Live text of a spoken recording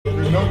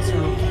notes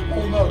are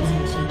whole notes,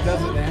 and she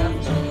does it in half.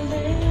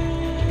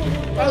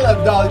 I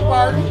love Dolly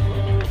Parton.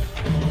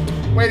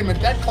 Wait a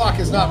minute, that clock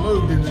has not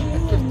moved in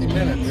 50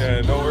 minutes.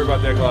 Yeah, don't worry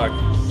about that clock.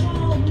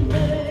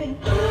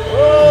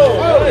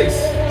 Oh, nice.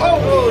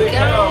 Holy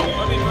cow.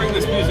 Let me bring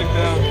this music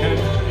down, Ken.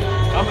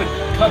 I'm going to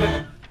cut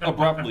it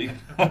abruptly.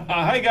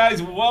 Hi,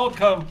 guys.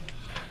 Welcome.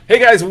 Hey,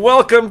 guys.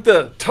 Welcome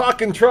to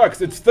Talkin' Trucks.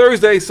 It's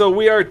Thursday, so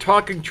we are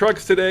talking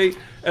trucks today,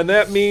 and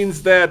that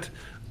means that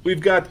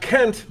we've got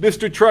Kent,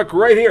 Mr. Truck,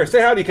 right here.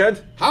 Say howdy,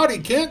 Kent. Howdy,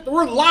 Kent.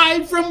 We're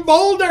live from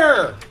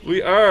Boulder.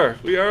 We are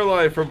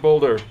live from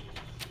Boulder.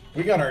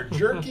 We got our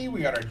jerky,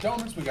 we got our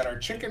donuts, we got our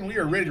chicken. We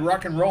are ready to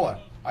rock and roll it.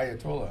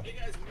 Ayatollah.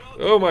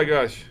 Oh my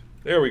gosh.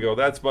 There we go.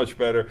 That's much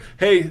better.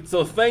 Hey,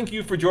 so thank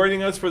you for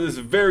joining us for this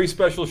very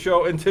special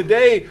show. And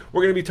today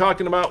we're going to be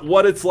talking about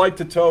what it's like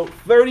to tow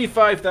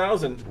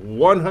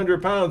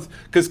 35,100 pounds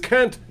because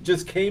Kent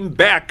just came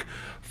back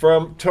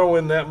from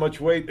towing that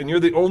much weight. And you're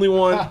the only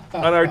one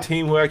on our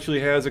team who actually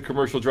has a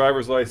commercial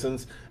driver's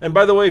license. And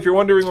by the way, if you're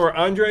wondering where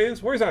Andre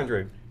is, where's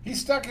Andre? He's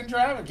stuck in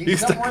traffic. He's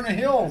somewhere in the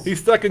hills. He's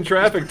stuck in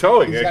traffic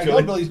towing,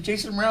 actually. He's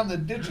chasing him around the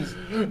ditches.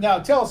 Now,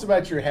 tell us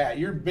about your hat.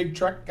 You're a big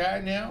truck guy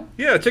now?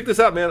 Yeah, check this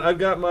out, man. I've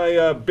got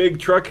my big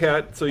truck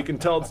hat, so you can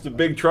tell it's the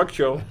Big Truck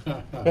Show,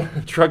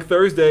 Truck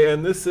Thursday,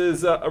 and this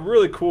is a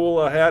really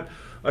cool hat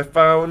I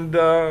found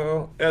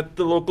at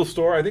the local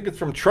store. I think it's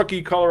from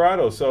Truckee,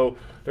 Colorado, so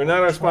they're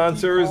not our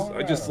sponsors.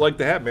 Colorado. I just like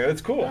the hat, man.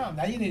 It's cool. Wow,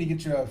 now you need to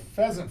get you a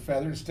pheasant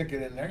feather and stick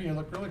it in there. You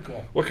look really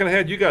cool. What kind of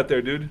hat you got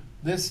there, dude?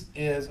 This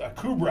is a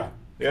Cobra.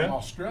 Yeah? From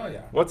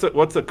Australia. What's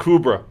a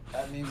Cobra?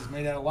 That means it's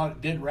made out of a lot of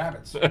dead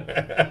rabbits. Is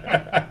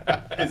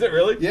it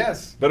really?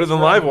 Yes. Better than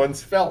live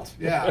ones. Felt,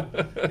 yeah.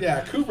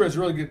 Yeah, Cobra is a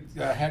really good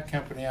hat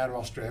company out of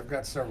Australia. I've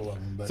got several of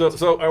them. But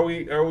So are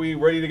we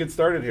ready to get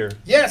started here?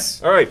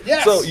 yes. All right.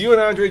 Yes. So you and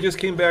Andre just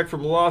came back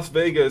from Las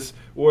Vegas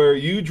where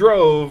you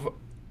drove,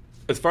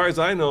 as far as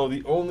I know,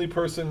 the only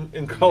person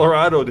in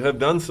Colorado to have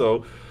done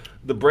so,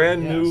 the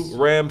brand new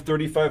Ram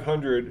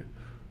 3500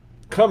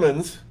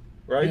 Cummins,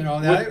 right? You know,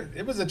 now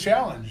it was a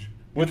challenge.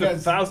 With a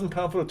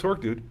 1,000-pound foot of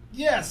torque, dude.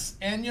 Yes,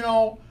 and you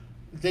know,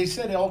 they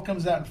said it all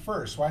comes out in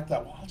first. So I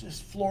thought, well, I'll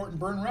just floor it and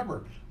burn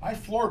rubber. I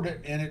floored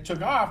it, and it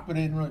took off, but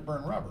it didn't really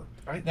burn rubber.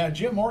 Right. Now,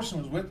 Jim Morrison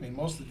was with me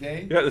most of the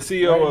day. Yeah, the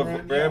CEO of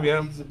Ram,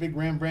 yeah. He's a big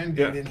Ram brand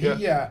dude, and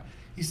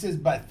he says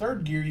by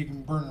third gear you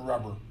can burn the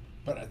rubber.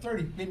 But at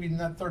 30, maybe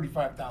not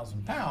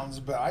 35,000 pounds,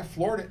 but I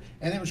floored it,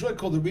 and it was really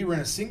cool that we were in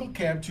a single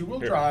cab, two-wheel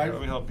drive.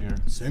 Let me help you here.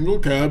 Single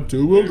cab,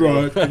 two-wheel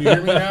drive. Can you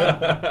hear me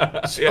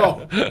now?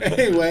 So,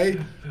 anyway,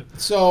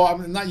 so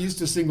I'm not used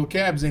to single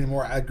cabs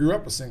anymore. I grew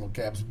up with single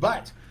cabs,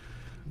 but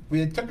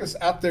it took us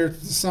out there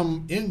to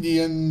some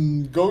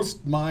Indian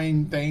ghost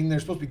mine thing.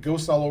 There's supposed to be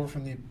ghosts all over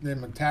from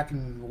them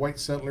attacking white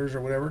settlers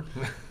or whatever.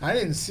 I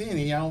didn't see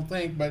any, I don't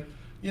think, but,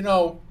 you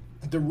know,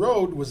 the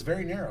road was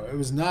very narrow. It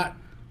was not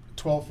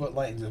 12-foot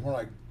lanes. It was more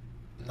like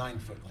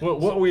 9-foot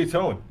lanes. What were you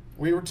towing?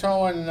 We were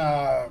towing,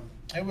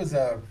 it was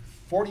a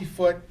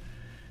 40-foot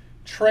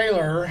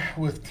trailer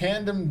with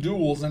tandem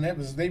duals, and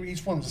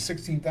each one was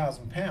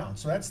 16,000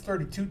 pounds. So that's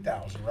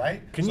 32,000,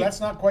 right? So that's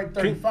not quite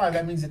 35.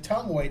 That means the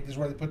tongue weight is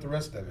where they put the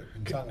rest of it.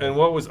 And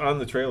what was on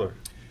the trailer?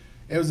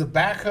 It was a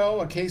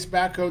backhoe, a case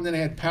backhoe, and then it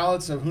had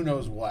pallets of who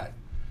knows what.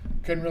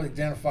 Couldn't really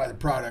identify the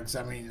products.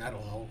 I mean, I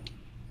don't know.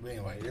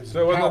 Anyway, it was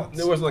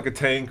it wasn't like a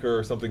tank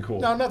or something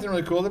cool. No, nothing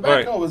really cool. The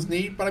backhoe was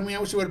neat, but I mean, I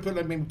wish I would have put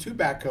like maybe 2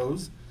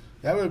 backhoes.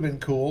 That would have been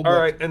cool. All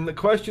right, and the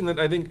question that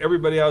I think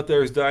everybody out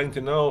there is dying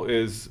to know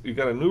is, you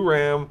got a new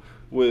Ram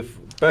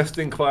with best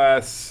in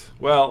class.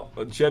 Well,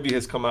 Chevy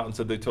has come out and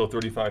said they tow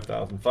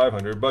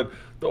 35,500, but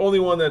the only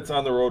one that's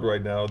on the road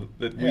right now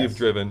that we have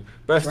driven,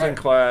 best in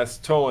class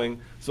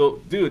towing. So,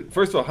 dude,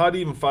 first of all, how do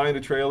you even find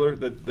a trailer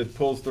that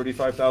pulls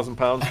 35,000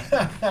 pounds?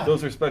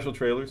 Those are special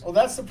trailers. Well,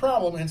 that's the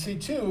problem. And see,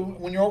 too,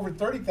 when you're over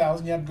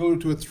 30,000, you have to go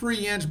to a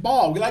 3-inch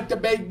ball. We like the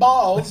big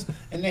balls,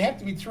 and they have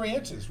to be 3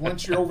 inches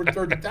once you're over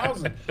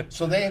 30,000.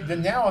 So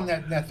now on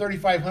that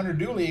 3,500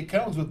 dually, it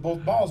comes with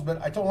both balls.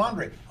 But I told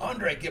Andre,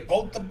 get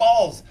both the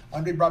balls.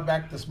 Andre brought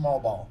back the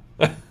small ball.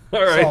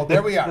 All right. So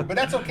there we are. But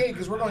that's okay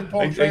because we're going to pull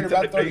a trailer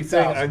about 30,000. Are you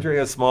saying Andre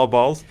has small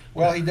balls?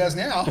 Well, he does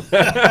now.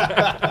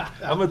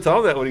 I'm going to tell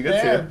him that when he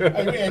gets here.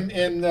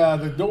 And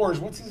the doors,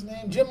 what's his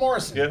name? Jim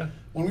Morrison. Yeah.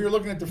 When we were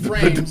looking at the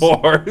frames. The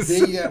doors.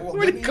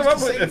 Where did he come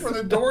up with this? For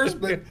the doors,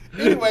 but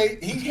anyway,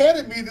 he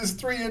handed me this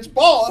 3-inch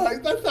ball,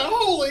 and I thought,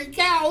 holy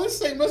cow, this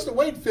thing must have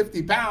weighed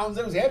 50 pounds.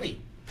 It was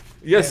heavy.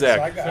 Yes,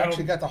 Zach. So I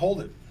actually got to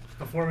hold it.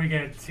 Before we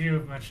get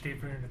too much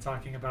deeper into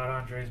talking about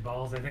Andre's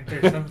balls, I think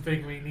there's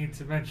something we need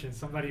to mention,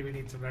 somebody we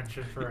need to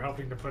mention for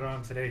helping to put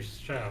on today's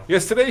show.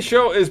 Yes, today's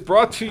show is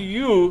brought to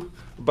you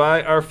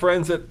by our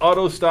friends at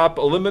Auto Stop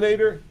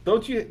Eliminator.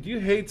 Do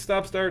you hate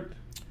stop start?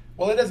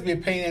 Well, it does be a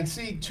pain, and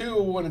see,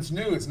 too, when it's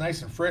new, it's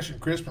nice and fresh and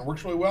crisp and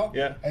works really well.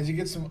 Yeah. As you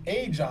get some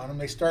age on them,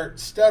 they start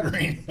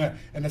stuttering,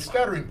 and the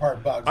stuttering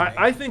part bugs me.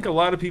 I think a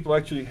lot of people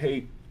actually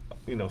hate,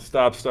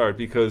 stop start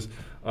because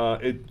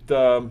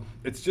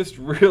it's just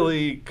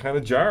really kind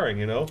of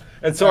jarring,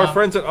 And so our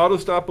friends at Auto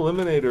Stop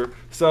Eliminator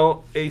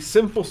sell a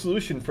simple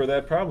solution for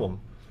that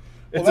problem.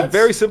 It's a that's-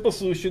 very simple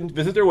solution.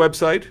 Visit their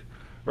website.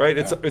 Right,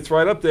 it's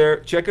right up there.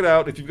 Check it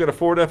out. If you've got a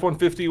Ford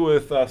F-150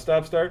 with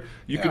stop start,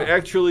 you can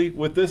actually,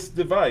 with this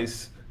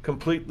device,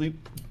 completely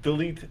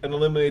delete and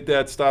eliminate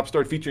that stop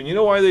start feature. And you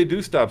know why they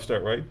do stop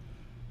start, right?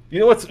 You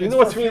know what's for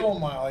really fuel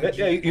mileage.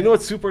 yeah. You know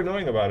what's super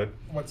annoying about it?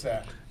 What's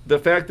that? The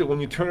fact that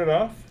when you turn it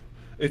off,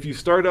 if you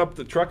start up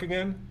the truck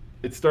again,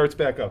 it starts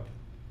back up.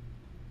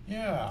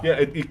 Yeah.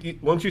 Yeah.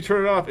 Once you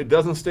turn it off, it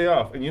doesn't stay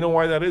off. And you know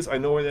why that is? I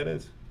know why that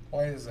is.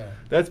 Why is that?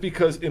 That's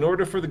because in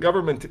order for the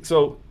government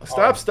so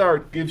stop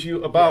start gives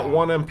you about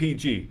 1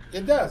 mpg.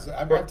 It does.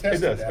 I've tested It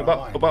does that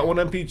about online. 1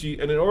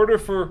 mpg, and in order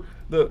for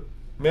the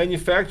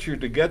manufacturer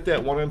to get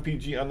that 1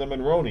 mpg on the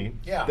Monroney,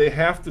 they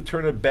have to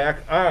turn it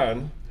back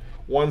on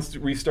once to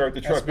restart the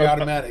Has to truck. be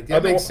automatic.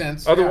 That makes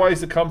sense. Otherwise,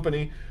 the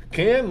company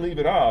can leave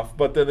it off,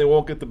 but then they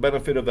won't get the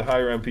benefit of the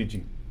higher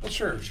mpg. Well,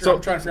 sure. So-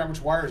 I'm trying to figure out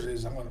which wires it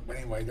is. But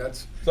anyway,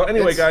 that's. So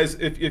anyway, it's- guys,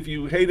 if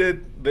you hate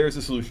it, there's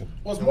a solution.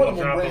 Well, it's And more we'll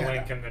than one drop a brand.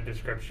 link in the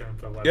description of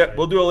the website. Yeah,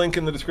 we'll do a link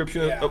in the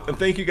description. Yeah. And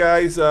thank you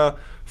guys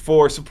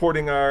for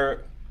supporting our I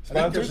think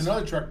sponsors. there's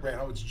another truck brand.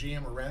 Oh, it's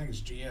GM or Ranning.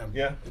 It's GM.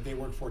 Yeah. That they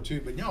work for too.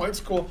 But no,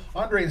 it's cool.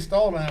 Andre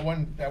installed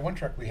on that one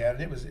truck we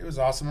had, and it was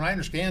awesome. And I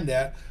understand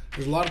that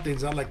there's a lot of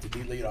things I'd like to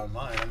delete on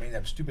mine. I mean,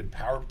 that stupid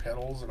power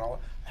pedals and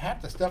all.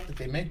 Half the stuff that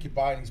they make you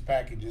buy in these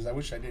packages, I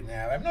wish I didn't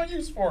have. I have no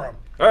use for them.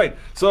 All right,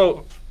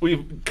 so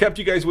we've kept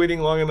you guys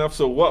waiting long enough.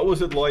 So what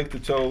was it like to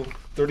tow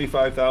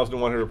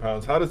 35,100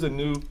 pounds? How does a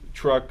new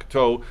truck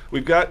tow?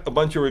 We've got a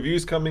bunch of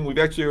reviews coming. We've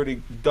actually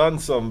already done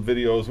some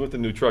videos with the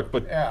new truck,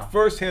 but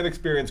first-hand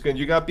experience, Glenn,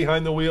 you got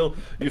behind the wheel,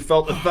 you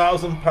felt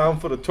 1,000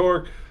 pound-foot of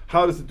torque.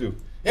 How does it do?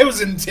 It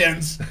was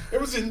intense. It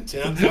was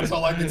intense. That's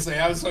all I can say.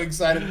 I was so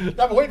excited. I've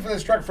been waiting for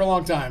this truck for a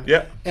long time.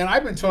 Yeah. And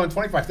I've been towing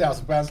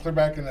 25,000 pounds clear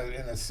back in the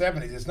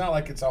 70s. It's not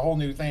like it's a whole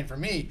new thing for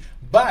me.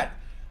 But,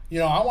 you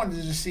know, I wanted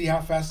to just see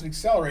how fast it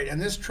accelerate. And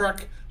this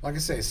truck, like I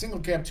say, a single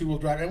cab, 2-wheel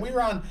drive. And we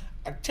were on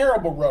a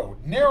terrible road.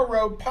 Narrow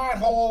road,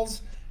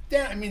 potholes.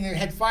 I mean, they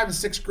had 5 and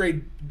 6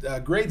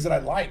 grades that I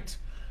liked.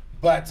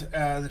 But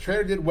the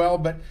trailer did well.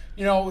 But,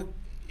 you know,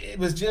 it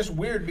was just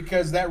weird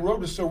because that road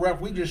was so rough.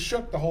 We just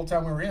shook the whole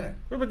time we were in it.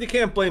 But you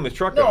can't blame the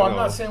truck. No, I'm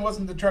not saying it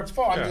wasn't the truck's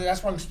fault. I mean,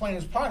 that's why I'm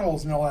explaining his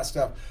potholes and all that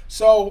stuff.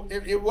 So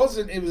it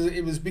wasn't.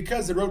 It was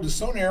because the road was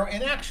so narrow,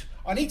 and actually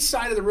on each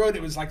side of the road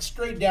it was like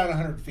straight down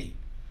 100 feet.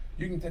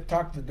 You can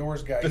talk to the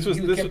doors guy.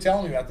 He kept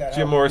telling me about that.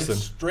 Jim Morrison.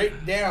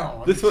 Straight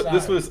down. This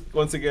was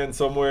once again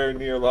somewhere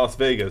near Las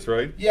Vegas,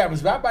 right? Yeah, it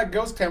was about by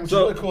Ghost Town, which is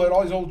really cool. It had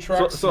all these old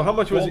trucks. So how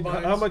much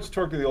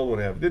torque did the old one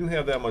have? It didn't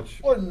have that much.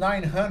 Well,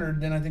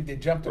 900. Then I think they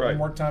jumped it one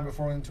more time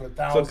before we went to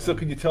 1,000. So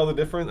can you tell the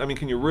difference? I mean,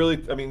 can you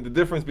really? I mean, the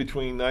difference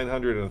between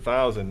 900 and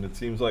 1,000. It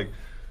seems like,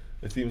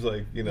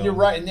 you know. You're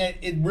right, and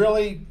it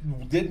really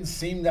didn't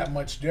seem that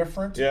much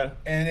different. Yeah.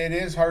 And it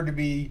is hard to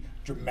be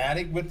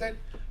dramatic with it.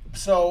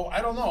 So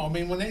I don't know. I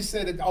mean, when they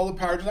said it, all the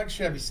power, just like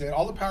Chevy said,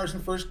 all the power's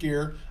in first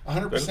gear,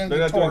 100% of the torque. They're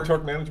not doing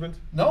torque management?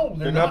 No,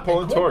 they're not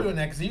pulling they torque. Doing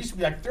that because it used to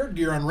be like third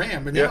gear on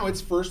Ram, but now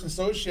it's first, and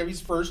so is Chevy's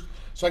first.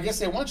 So I guess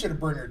they want you to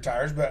burn your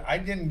tires, but I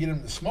didn't get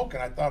them to smoke,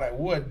 and I thought I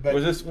would. But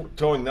was this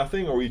towing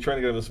nothing, or were you trying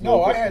to get them to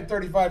smoke? No, I had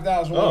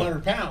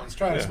 35,100 pounds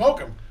trying to smoke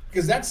them.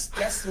 Because that's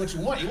what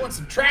you want. You want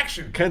some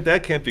traction.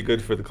 That can't be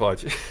good for the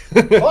clutch.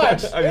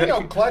 Clutch? There you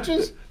go,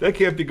 clutches. That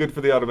can't be good for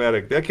the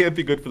automatic. That can't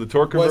be good for the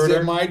torque converter. Was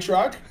it my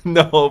truck?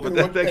 No, but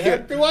what the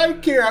heck do I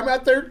care? I'm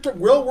out there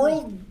real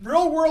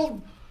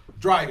world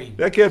driving.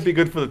 That can't be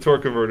good for the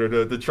torque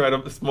converter to try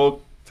to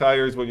smoke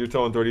tires when you're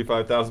towing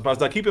 35,000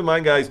 pounds. Now keep in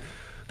mind, guys,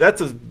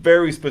 that's a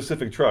very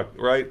specific truck,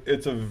 right?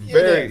 It's a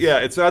very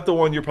it's not the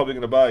one you're probably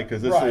going to buy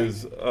because this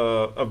is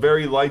a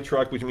very light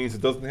truck, which means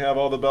it doesn't have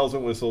all the bells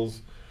and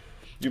whistles.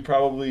 You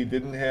probably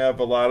didn't have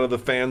a lot of the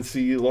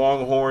fancy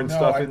Longhorn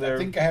stuff in there. I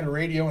think I had a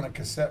radio and a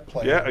cassette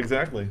player. Yeah,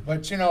 exactly.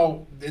 But, you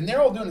know, and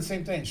they're all doing the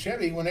same thing.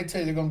 Chevy, when they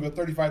tell you they're going to go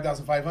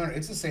 35,500,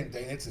 it's the same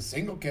thing. It's a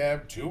single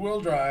cab,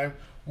 2-wheel drive,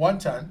 1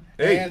 ton.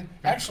 Hey. And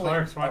actually,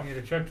 Clark's wanting you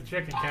to choke the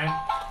chicken, Ken.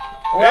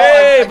 Well,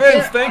 hey,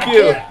 Vince, thank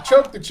you. I can't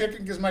choke the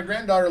chicken because my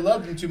granddaughter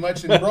loved him too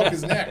much and broke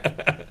his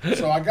neck.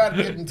 So I got to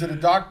get him to the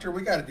doctor.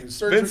 We got to do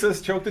surgery. Vince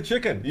says choke the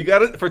chicken. You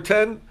got it for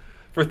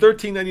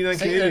 $13.99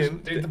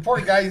 Canadian. The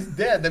poor guy's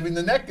dead. I mean,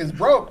 the neck is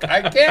broke.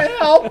 I can't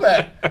help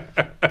it.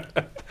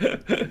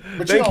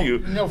 But Thank you.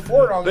 You know,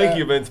 Ford on Thank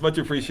you, Vince. Much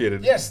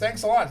appreciated. Yes,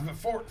 thanks a lot.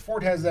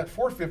 Ford has that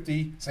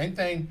 450, same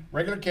thing,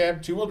 regular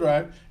cab, 2-wheel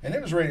drive, and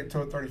it was rated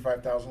to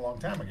 35,000 a long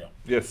time ago.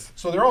 Yes.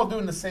 So they're all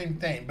doing the same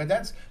thing, but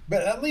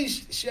at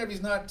least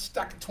Chevy's not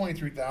stuck at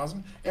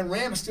 23,000, and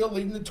Ram's still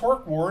leading the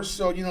torque wars.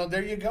 So you know,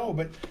 there you go.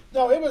 But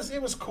no, it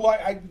was cool.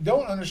 I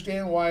don't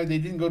understand why they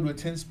didn't go to a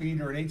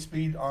 10-speed or an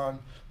 8-speed on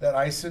that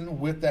Ison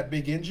with that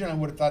big engine. I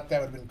would have thought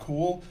that would have been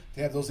cool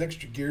to have those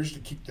extra gears to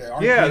keep the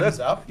RPMs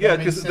up. Yeah,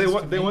 because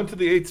they went to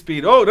the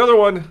 8-speed. Oh, another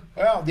one.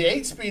 Well, the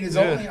 8-speed is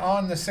only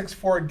on the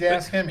 6.4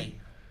 gas Hemi.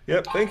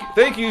 Yep.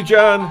 Thank you,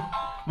 John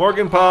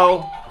Morgan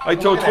Powell. I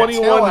towed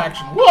 21.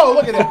 Action. Whoa,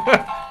 look at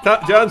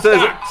it. John says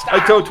Stop.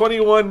 I towed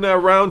 21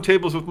 round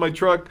tables with my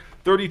truck,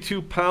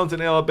 32 pounds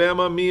in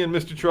Alabama. Me and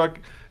Mr. Truck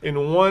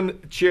in one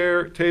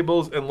chair,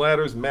 tables, and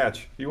ladders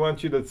match. He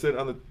wants you to sit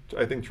on the,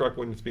 I think, truck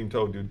when it's being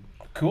towed, dude.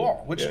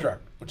 Cool. Which Yeah.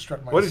 truck? Which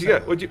truck? What did you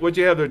get? What'd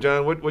you have there,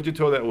 John? What'd you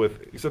tow that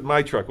with? You said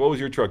my truck. What was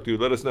your truck, dude?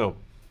 Let us know.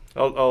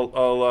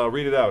 I'll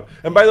read it out.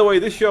 And by the way,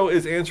 this show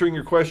is answering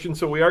your questions,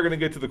 so we are going to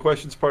get to the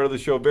questions part of the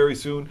show very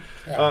soon.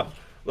 Yeah.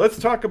 Let's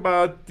talk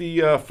about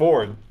the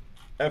Ford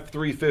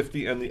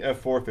F350 and the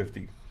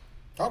F450.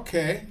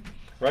 Okay.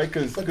 Right,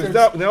 because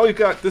there's- now we've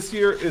got, this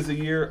year is a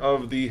year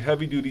of the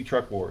heavy-duty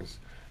truck wars,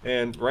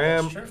 and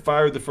Ram That's true.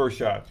 fired the first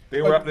shot.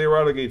 They But- were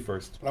out of the gate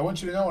first. But I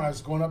want you to know, when I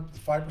was going up the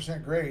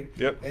 5% grade,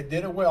 Yep. it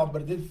did it well,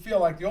 but it did feel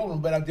like the old one.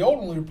 But at the old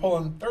one, we were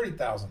pulling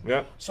 30,000.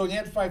 Yep. So when you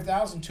add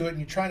 5,000 to it, and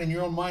you're trying in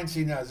your own mind,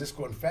 see, now is this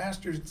going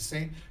faster? Is it the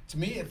same? To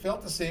me, it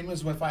felt the same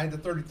as if I had the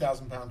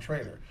 30,000-pound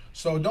trailer.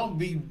 So don't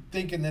be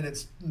thinking that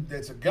it's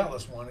a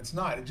gutless one. It's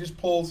not. It just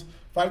pulls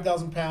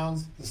 5,000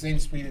 pounds, the same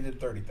speed it did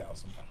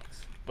 30,000 pounds.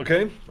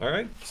 Okay, all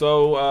right.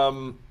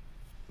 So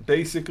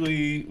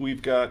basically,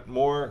 we've got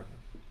more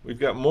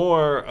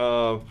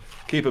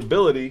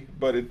capability,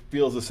 but it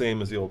feels the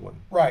same as the old one.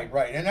 Right,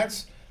 and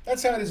that's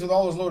how it is with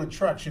all those loaded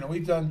trucks. You know,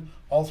 we've done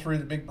all three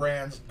of the big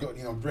brands,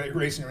 drag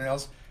racing and everything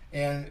else.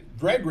 And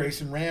drag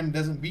racing, Ram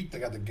doesn't beat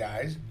the other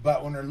guys,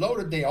 but when they're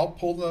loaded, they all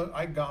pull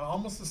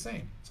almost the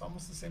same. It's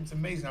almost the same. It's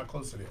amazing how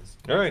close it is.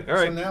 All right.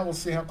 So now we'll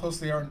see how close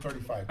they are in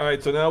 35. All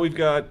right, so now we've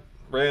got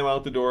Ram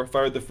out the door,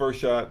 fired the first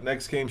shot.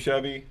 Next came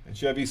Chevy, and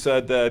Chevy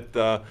said that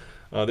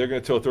they're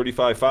going to tow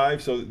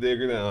 35.5, so they're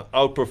going to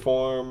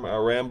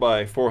outperform Ram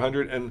by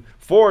 400. And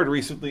Ford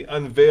recently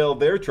unveiled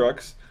their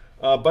trucks,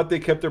 but they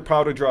kept their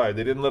powder dry.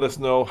 They didn't let us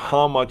know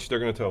how much they're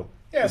going to tow.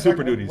 Yeah, the it's like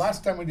Super Duties.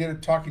 last time we did a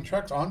Talking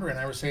Trucks, Andre and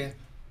I were saying,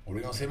 what are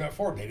we going to say about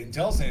Ford? They didn't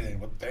tell us anything.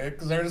 What the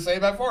heck is there to say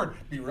about Ford?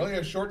 It'd be really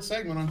a short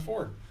segment on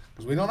Ford,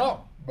 because we don't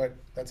know. But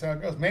that's how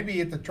it goes.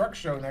 Maybe at the truck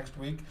show next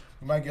week,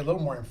 we might get a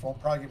little more info.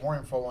 Probably get more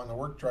info on the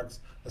work trucks,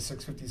 the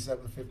 650,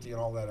 750,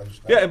 and all that other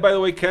stuff. Yeah, and by the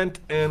way, Kent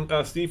and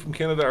Steve from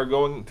Canada are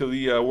going to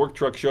the work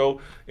truck show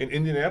in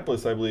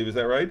Indianapolis, I believe. Is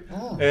that right?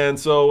 Oh. And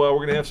so we're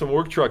going to have some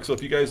work trucks. So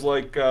if you guys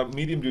like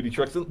medium-duty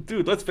trucks, and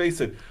dude, let's face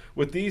it,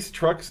 with these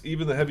trucks,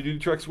 even the heavy-duty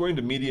trucks, we're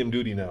into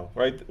medium-duty now,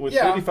 right? With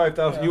Yeah,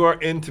 35,000, yeah. you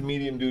are into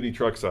medium-duty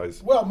truck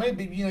size. Well,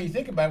 maybe, you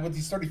think about it with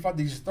these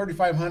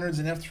 3500s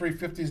and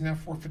F350s and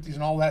F450s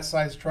and all that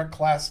size truck,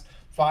 class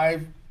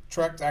 5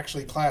 trucks,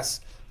 actually class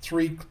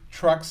 3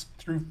 trucks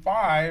through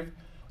 5.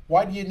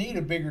 Why do you need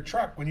a bigger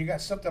truck when you got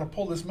stuff that'll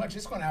pull this much?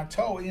 It's going to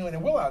out-tow, and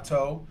it will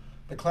out-tow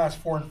the class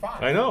 4 and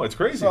 5. I know, it's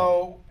crazy.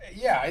 So,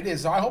 yeah, it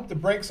is. I hope the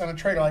brakes on a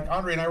trailer, like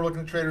Andre and I were looking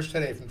at trailers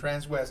today from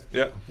Transwest.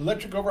 Yeah.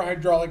 Electric over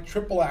hydraulic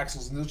triple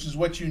axles, and this is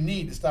what you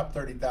need to stop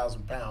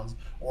 30,000 pounds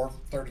or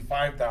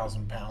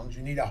 35,000 pounds.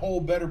 You need a whole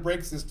better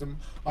brake system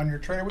on your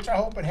trailer, which I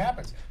hope it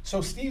happens.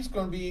 So Steve's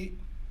going to be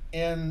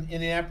in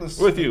Indianapolis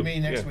With you. me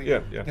next Yeah,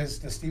 week. yeah. Does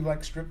Steve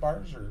like strip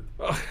bars or?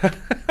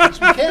 It's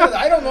from Canada.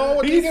 I don't know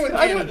what do you do in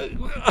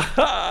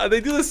Canada. They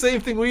do the same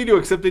thing we do,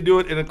 except they do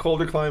it in a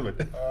colder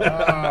climate.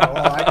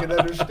 Well, I can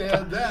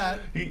understand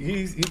that.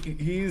 He's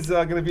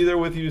going to be there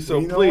with you, so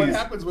You know please. what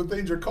happens when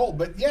things are cold,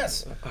 but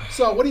yes.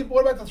 So what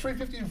about the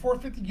 350 and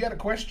 450? You had a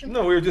question?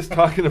 No, we were just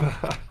talking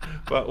about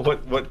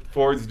what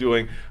Ford's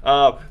doing.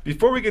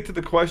 Before we get to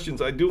the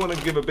questions, I do want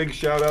to give a big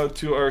shout out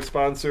to our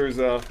sponsors,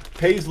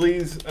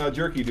 Paisley's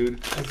Jerky, dude.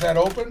 Is that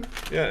open?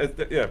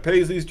 Yeah,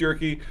 Paisley's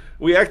Jerky.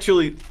 We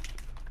actually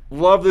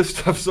love this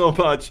stuff so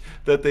much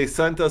that they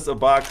sent us a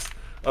box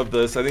of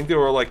this. I think there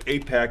were like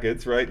 8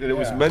 packets, right? And it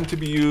was Yeah. meant to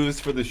be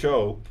used for the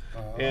show.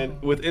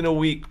 And within a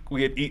week,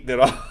 we had eaten it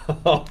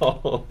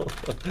all.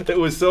 It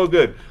was so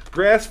good.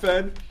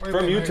 Grass-fed Wait,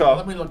 from wait, Utah.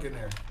 Let me look in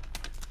there.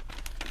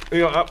 You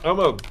know, I'm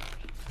a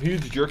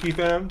huge jerky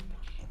fan,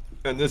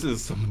 and this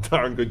is some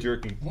darn good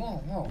jerky.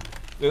 Whoa.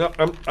 You know,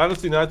 I'm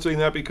honestly not saying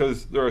that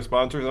because they're our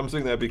sponsors. I'm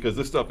saying that because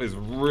this stuff is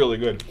really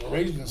good.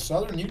 Raised in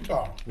southern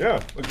Utah.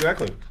 Yeah,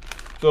 exactly.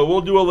 So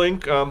we'll do a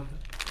link to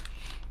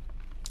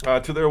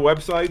their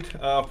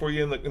website for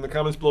you in the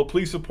comments below.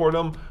 Please support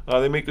them.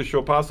 They make the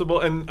show possible.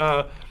 And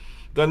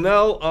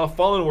Donnell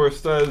Fallenworth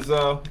says,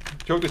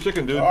 choke the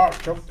chicken, dude. Oh,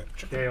 choked it.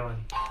 Dalen.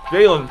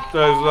 Jalen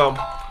says,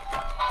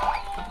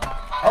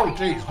 Oh,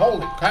 geez.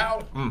 Holy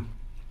cow.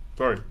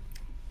 sorry.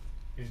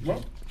 He's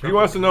What? He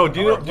wants to know,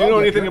 do you know Love that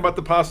anything jerky. about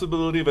the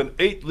possibility of an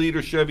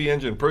 8-liter Chevy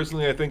engine?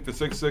 Personally, I think the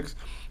 6.6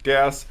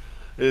 gas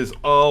is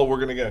all we're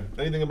going to get.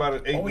 Anything about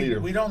an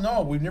 8-liter? We don't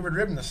know. We've never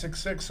driven the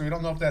 6.6, so we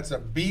don't know if that's a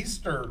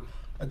beast or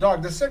a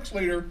dog. The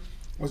 6-liter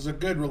was a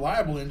good,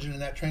 reliable engine,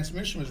 and that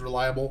transmission was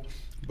reliable,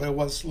 but it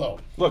was slow.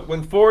 Look,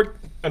 when Ford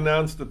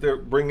announced that they're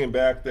bringing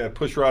back that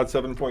pushrod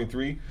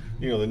 7.3,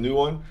 the new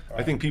one,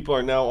 I think people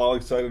are now all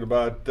excited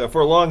about,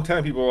 for a long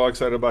time, people were all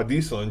excited about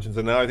diesel engines,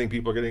 and now I think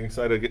people are getting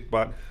excited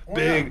about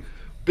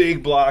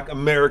big block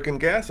American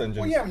gas engines.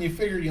 Well, yeah, when you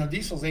figure,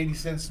 diesel's 80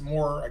 cents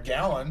more a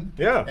gallon.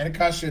 Yeah. And it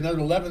costs you another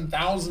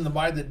 $11,000 to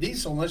buy the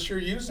diesel unless you're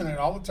using it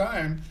all the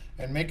time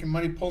and making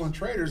money pulling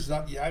traders.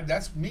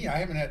 That's me. I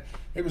haven't had,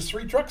 it was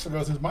 3 trucks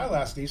ago since my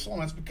last diesel,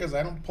 and that's because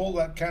I don't pull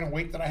that kind of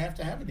weight that I have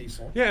to have a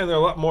diesel. Yeah, and they're a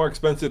lot more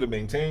expensive to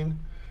maintain.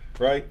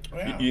 right?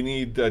 Yeah. You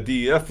need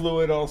DEF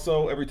fluid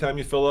also every time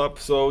you fill up.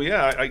 So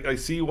yeah, I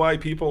see why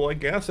people like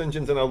gas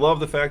engines, and I love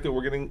the fact that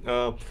we're getting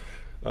a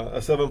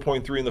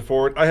 7.3 in the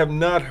Ford. I have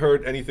not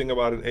heard anything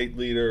about an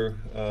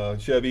 8-liter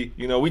Chevy.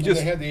 You know, we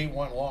just they had the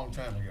 8.1 a long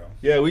time ago.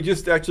 yeah, we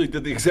just actually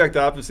did the exact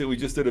opposite. We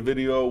just did a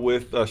video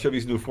with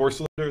Chevy's new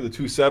 4-cylinder, the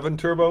 2.7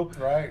 turbo,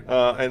 Right.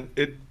 and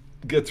it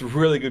gets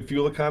really good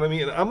fuel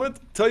economy. And I'm going to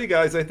tell you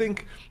guys, I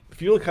think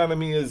fuel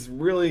economy is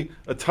really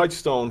a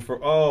touchstone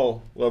for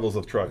all levels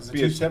of trucks. Is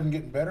the 2.7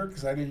 getting better?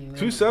 Because I didn't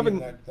remember 2.7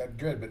 being that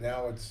good, but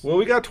now it's... Well,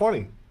 we got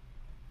 20.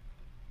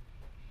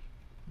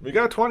 We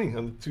got 20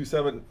 on the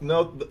 2.7.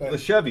 No, the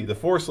Chevy, the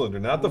 4-cylinder,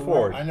 not the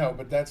Ford. I know,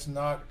 but that's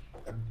not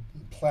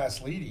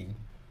class leading.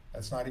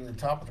 That's not even the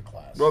top of the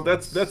class. Well,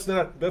 that's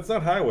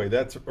not highway.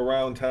 That's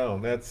around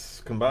town. That's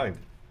combined.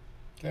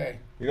 Okay.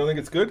 You don't think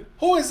it's good?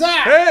 Who is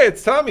that? Hey,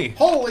 it's Tommy.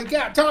 Holy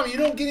cow, Tommy! You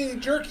don't get any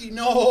jerky.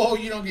 No,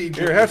 you don't get any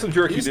jerky. Here, have some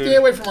jerky, you dude. stay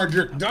away from our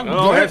jerky. Don't,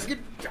 Oh, don't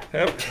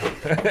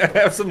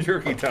have some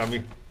jerky,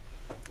 Tommy.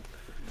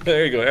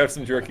 There you go. Have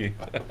some jerky.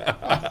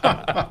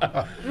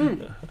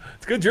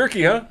 It's good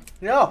jerky, huh?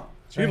 Yeah.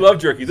 You love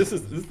jerky. This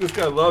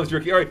guy loves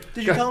jerky. All right.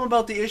 Did you tell him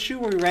about the issue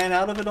where we ran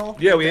out of it all?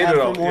 Yeah, we ate Ask it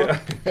for all. more?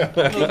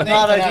 Yeah.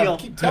 Not ideal.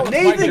 keep telling us my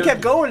Nathan jerky.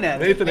 kept going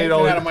at it. Nathan ate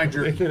all out of my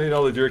jerky. Nathan ate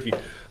all the jerky.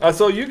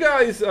 So you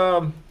guys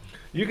got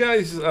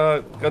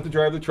to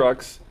drive the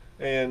trucks,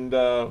 and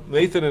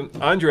Nathan and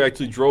Andre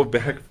actually drove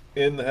back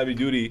in the heavy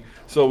duty.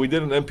 So we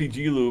did an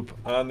MPG loop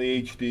on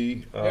the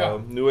HD,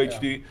 new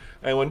HD.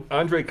 And when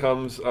Andre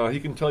comes, he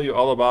can tell you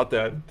all about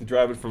that, to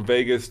drive it from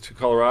Vegas to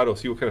Colorado,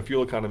 see what kind of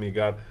fuel economy you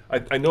got.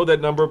 I know that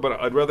number, but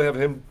I'd rather have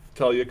him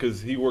tell you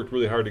because he worked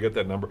really hard to get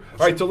that number.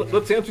 All right, so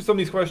let's answer some of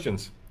these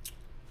questions.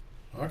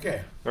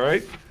 Okay. All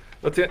right?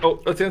 Let's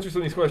answer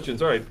some of these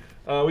questions. All right.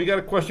 We got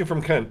a question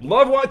from Ken.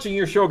 Love watching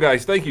your show,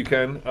 guys. Thank you,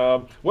 Ken.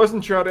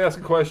 Wasn't sure how to ask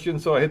a question,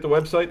 so I hit the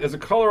website. As a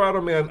Colorado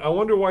man, I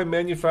wonder why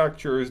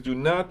manufacturers do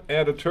not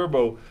add a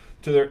turbo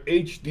to their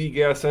HD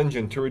gas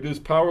engine to reduce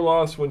power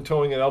loss when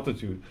towing at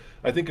altitude.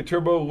 I think a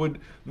turbo would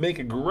make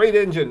a great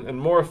engine and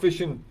more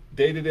efficient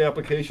day-to-day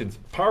applications.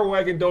 Power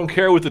Wagon Don't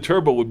Care with the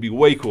turbo would be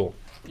way cool.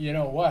 You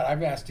know what?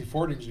 I've asked the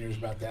Ford engineers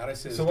about that. I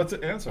said, So what's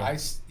the answer? I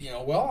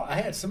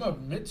had some of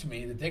them admit to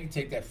me that they could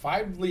take that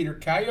 5-liter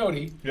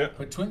Coyote, Yep.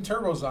 put twin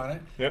turbos on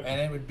it, Yep. and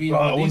it would be.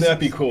 Oh, wouldn't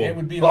that be cool? It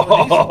would be on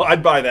the diesel.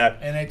 I'd buy that.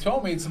 And they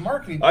told me it's a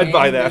marketing. I'd thing.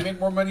 buy that. They make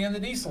more money on the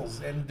diesels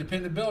and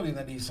dependability in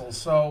the diesels,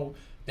 so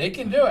they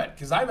can do it.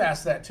 Because I've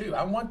asked that too.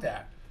 I want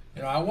that.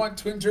 I want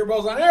twin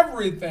turbos on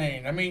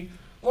everything. I mean,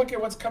 look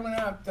at what's coming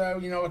out.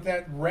 With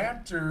that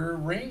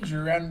Raptor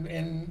Ranger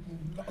in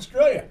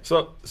Australia.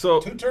 So 2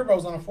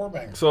 turbos on a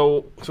 4-banger.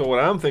 So what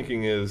I'm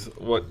thinking is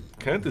what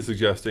Kent is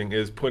suggesting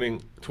is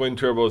putting twin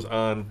turbos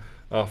on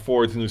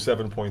Ford's new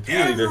 7.3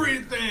 liter.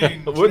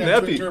 Everything. Wouldn't that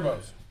twin be?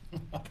 turbos?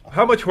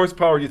 How much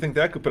horsepower do you think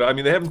that could put out? I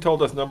mean, they haven't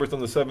told us numbers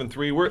on the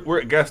 7.3.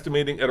 We're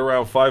guesstimating at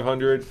around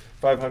 500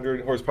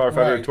 horsepower,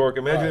 500 Right, torque.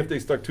 Imagine right. if they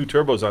stuck 2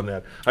 turbos on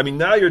that. I mean,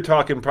 now you're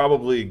talking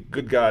probably,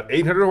 good God,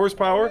 800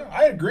 horsepower?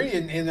 I agree.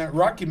 In the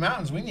Rocky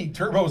Mountains, we need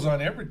turbos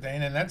on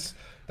everything, and that's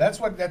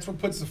what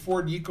puts the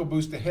Ford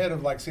EcoBoost ahead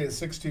of, like, say, a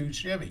 6.2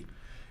 Chevy.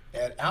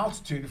 At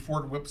altitude,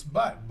 Ford whips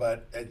butt,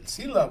 but at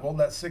sea level,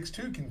 that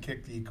 6.2 can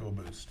kick the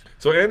EcoBoost.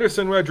 So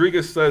Anderson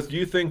Rodriguez says, do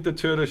you think the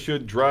Toyota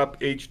should drop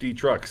HD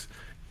trucks?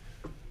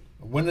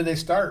 When do they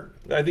start?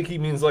 I think he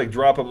means like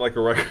drop them like a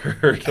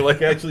record, to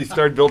like actually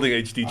start building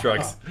HD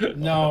trucks.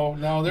 No,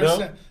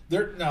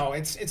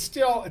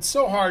 it's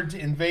so hard to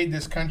invade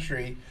this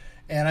country,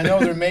 and I know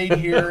they're made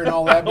here and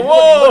all that. But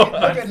Whoa! look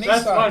at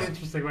That's not an Nissan's.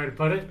 interesting way to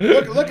put it.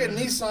 Look at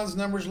Nissan's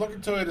numbers. Look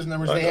at Toyota's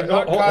numbers. They have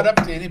not caught up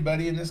to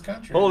anybody in this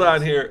country. Hold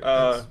on here.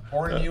 It's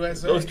born in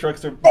USA. Those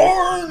trucks are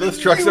Born those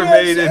in trucks are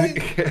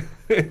USA.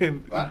 made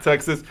in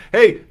Texas.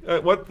 Hey,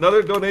 what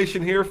another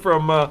donation here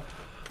from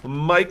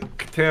Mike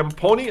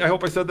Tamponi. I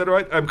hope I said that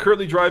right. I'm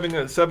currently driving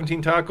a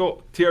 17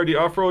 Taco TRD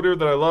off-roader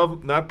that I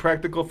love. Not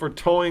practical for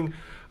towing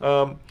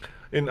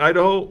in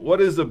Idaho.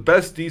 What is the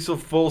best diesel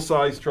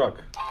full-size truck?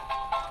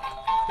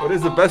 What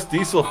is the best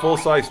diesel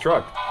full-size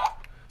truck?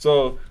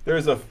 So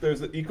there's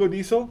the Eco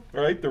Diesel,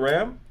 right? The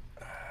Ram.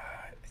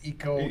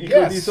 Eco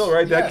Diesel,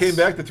 right? That came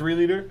back, the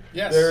 3-liter.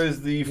 Yes. There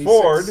is the V6.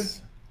 Ford,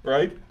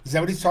 right? Is that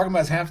what he's talking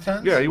about? Is half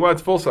tons? Yeah, he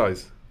wants full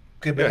size.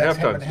 Okay, but Yeah, that's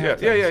half tons.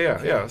 half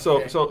Yeah. tons. So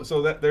Okay.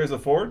 so that there's a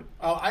Ford.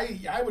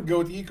 I would go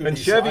with the Eco And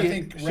Diesel. I Chevy-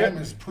 think Ram Chevy-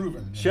 is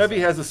proven. Chevy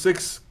has a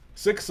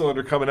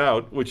six-cylinder coming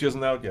out, which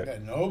isn't out yet.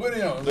 that nobody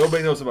knows.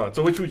 Nobody knows about.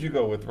 So which would you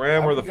go with,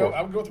 Ram or the Ford?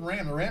 I would go with the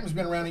Ram. The Ram has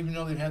been around even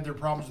though they've had their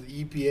problems with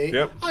the EPA.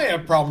 Yep. I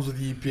have problems with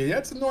the EPA.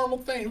 That's a normal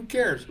thing. Who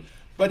cares?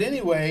 But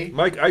anyway,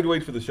 Mike, I'd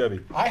wait for the Chevy.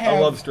 I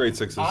love straight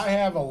sixes. I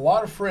have a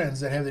lot of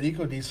friends that have that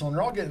Eco Diesel, and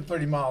they're all getting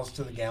 30 miles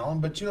to the gallon.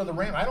 But the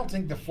Ram, I don't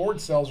think the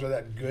Ford cells are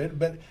that good.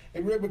 But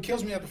what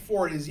kills me at the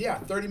Ford is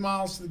 30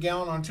 miles to the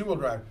gallon on 2-wheel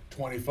drive,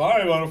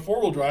 25 on a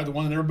 4-wheel drive, the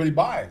one that everybody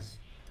buys.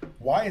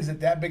 Why is it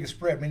that big a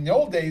spread? I mean, in the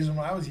old days when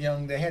I was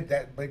young, they had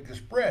that big a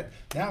spread.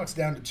 Now it's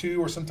down to 2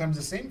 or sometimes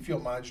the same fuel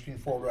mileage between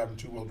four-wheel drive and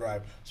two-wheel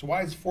drive. So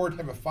why does Ford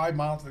have a 5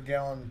 miles to the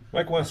gallon?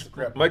 Mike wants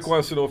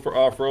to know for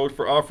off-road.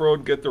 For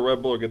off-road, get the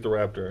Rebel or get the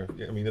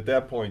Raptor. I mean, at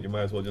that point, you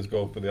might as well just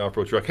go for the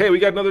off-road truck. Hey, we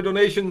got another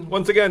donation.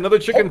 Once again, another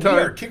chicken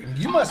time.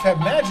 You must have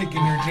magic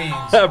in your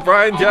genes.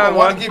 Brian John I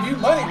want to give you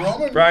money,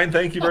 Roman. Brian,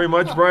 thank you very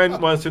much.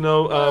 Brian wants to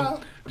know,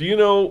 do you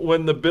know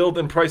when the build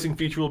and pricing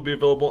feature will be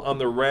available on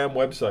the Ram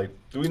website?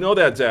 Do we know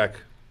that, Zach?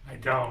 I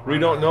don't. We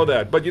don't know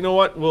that. But you know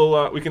what?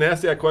 We can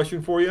ask that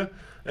question for you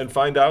and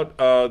find out.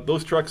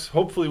 Those trucks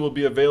hopefully will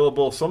be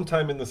available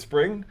sometime in the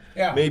spring,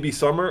 maybe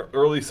summer,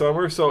 early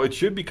summer. So it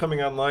should be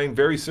coming online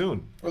very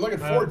soon. Well, look at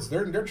Ford's.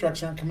 Their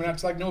trucks aren't coming out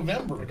until like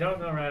November. I don't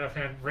know right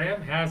offhand.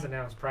 Ram has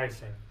announced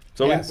pricing.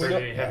 So for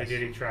the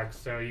heavy-duty trucks,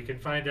 so you can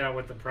find out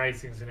what the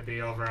pricing is going to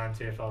be over on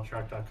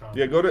TFLtruck.com.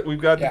 Yeah,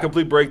 we've got the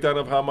complete breakdown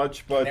of how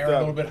much, but they're a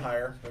little bit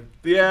higher. But.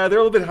 Yeah, they're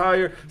a little bit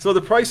higher. So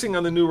the pricing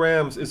on the new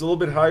Rams is a little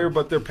bit higher,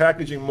 but they're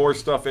packaging more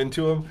stuff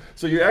into them.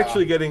 So you're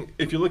actually getting,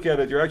 if you look at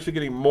it, you're actually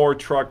getting more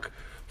truck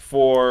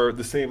for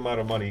the same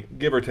amount of money,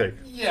 give or take.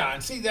 Yeah,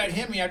 and see that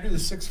Hemi, I do the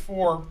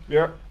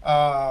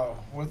 6.4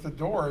 with the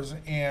doors,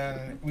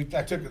 and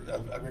I took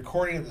a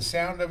recording of the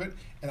sound of it,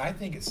 and I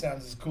think it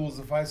sounds as cool as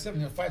the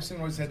 5.7. The 5.7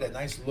 always had that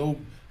nice low,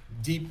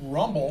 deep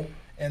rumble,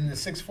 and the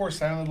 6.4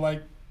 sounded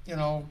like,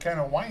 kind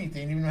of whiny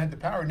thing, even though it had the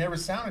power. It never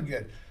sounded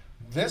good.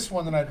 This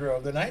one that I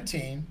drove, the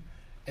 19,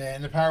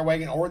 and the Power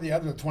Wagon, or the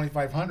other, the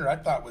 2500, I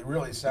thought it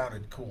really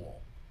sounded cool.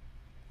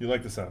 You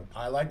like the sound?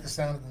 I like the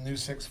sound of the new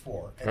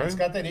 6.4. And it's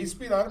got that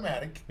 8-speed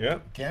automatic. Yeah.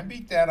 Can't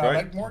beat that. I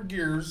like more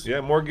gears.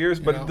 Yeah, more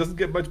gears, but it doesn't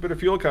get much better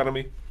fuel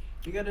economy.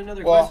 You got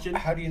another question?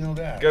 How do you know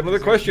that? Got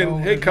another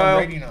question. Hey, Kyle.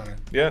 No rating on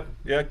it.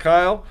 Yeah,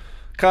 Kyle.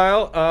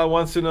 Kyle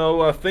wants to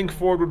know, think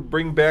Ford would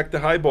bring back the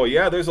Highboy.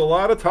 Yeah, there's a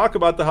lot of talk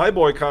about the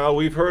Highboy, Kyle.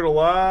 We've heard a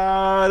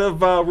lot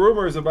of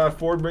rumors about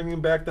Ford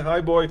bringing back the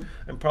Highboy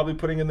and probably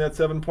putting in that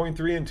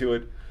 7.3 into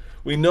it.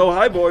 We know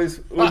Highboys.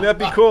 Wouldn't that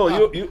be cool?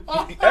 You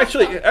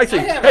actually,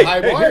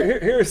 hey,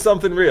 here's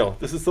something real.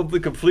 This is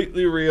something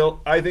completely real.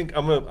 I think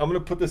I'm gonna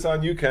put this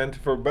on you, Kent,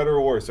 for better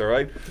or worse. All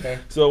right. Okay.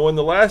 So when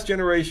the last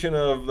generation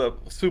of the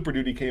Super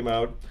Duty came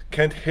out,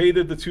 Kent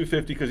hated the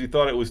 250 because he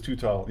thought it was too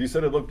tall. You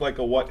said it looked like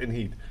a what in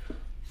heat?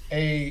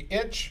 A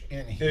itch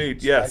in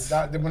heat. Yes.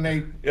 When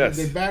they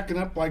backing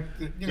up like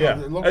the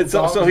local and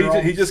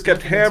so he just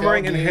kept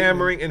hammering and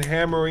hammering and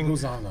hammering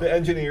the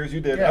engineers.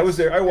 You did. Yes. I was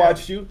there. I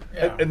watched you.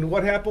 Yeah. And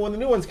what happened when the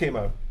new ones came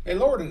out? They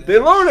lowered it. They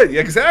lowered it.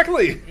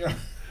 Exactly. Yeah.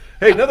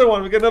 Hey, another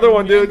one. We got another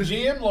one, dude.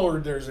 GM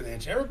lowered theirs an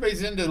inch.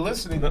 Everybody's into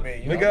listening to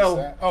me.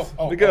 Miguel.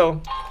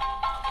 Miguel.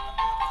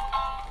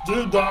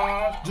 Do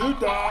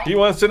da. He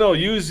wants to know: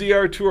 use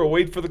ZR2 or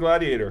wait for the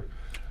Gladiator.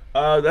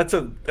 That's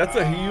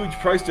a huge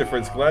price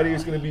difference.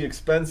 Gladiator's going to be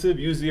expensive.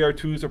 Used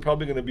ZR2s are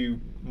probably going to be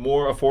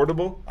more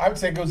affordable. I would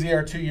say go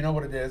ZR2. You know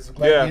what it is. The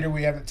Gladiator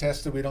we haven't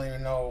tested. We don't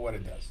even know what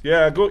it does.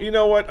 Yeah, go. You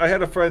know what? I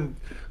had a friend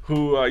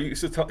who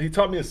he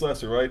taught me this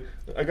lesson. Right.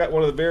 I got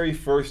one of the very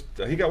first.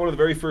 He got one of the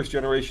very first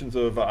generations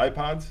of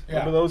iPods.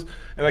 Remember those?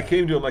 And I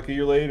came to him like a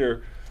year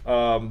later.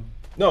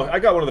 No, I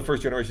got one of the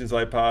first generations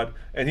iPod,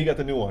 and he got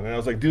the new one. And I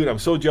was like, dude, I'm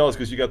so jealous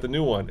because you got the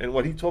new one. And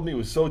what he told me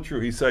was so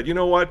true. He said, you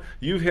know what?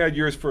 You've had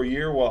yours for a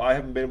year while I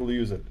haven't been able to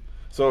use it.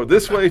 So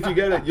this way, if you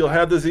get it, you'll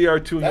have the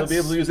ZR2 and you'll be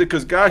able to use it.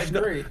 Because gosh,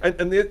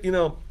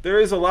 there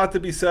is a lot to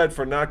be said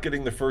for not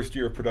getting the first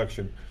year of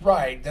production.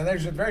 Right, and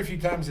there's very few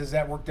times has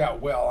that worked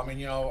out well. I mean,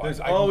 there's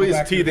always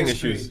teething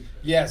issues.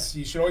 Yes,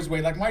 you should always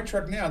wait. Like my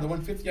truck now, the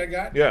 150 I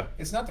got. Yeah.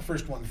 It's not the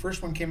first one. The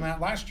first one came out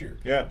last year.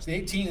 Yeah. So the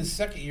 18 is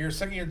second year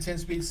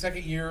 10-speed,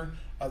 second year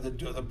of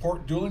the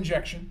port dual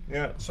injection.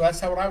 Yeah. So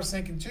that's what I was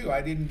thinking too.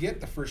 I didn't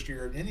get the first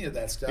year of any of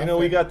that stuff.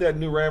 We got that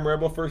new Ram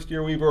Rebel first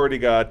year. We've already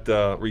got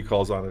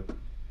recalls on it.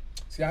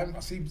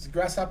 See,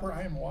 Grasshopper,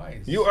 I am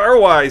wise. You are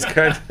wise,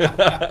 Kent. All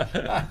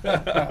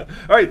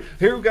right,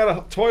 here we've got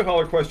a toy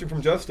hauler question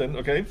from Justin,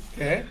 okay?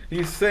 Okay.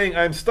 He's saying,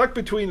 I'm stuck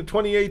between the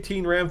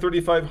 2018 Ram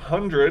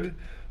 3500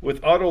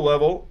 with auto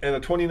level and a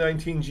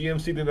 2019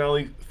 GMC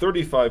Denali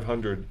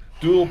 3500.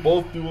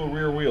 Both dual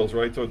rear wheels,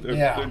 right? So they're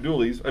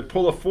dualies. I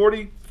pull a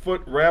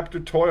 40-foot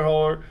Raptor toy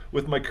hauler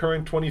with my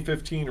current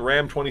 2015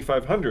 Ram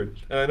 2500.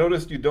 And I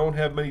noticed you don't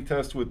have many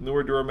tests with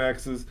newer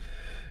Duramaxes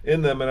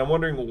in them, and I'm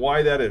wondering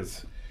why that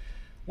is.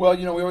 Well,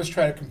 we always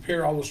try to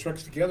compare all those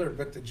trucks together,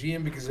 but the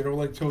GM, because it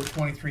only tows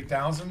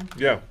 23,000,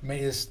 may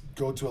just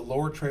go to a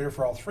lower trailer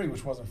for all three,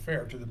 which wasn't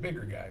fair to the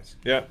bigger guys.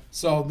 Yeah.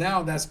 So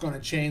now that's going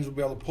to change. We'll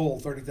be able to pull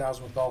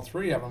 30,000 with all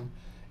three of them.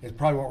 Is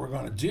probably what we're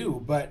going to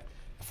do. But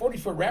a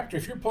 40-foot Raptor,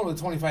 if you're pulling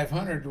the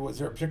 2500, was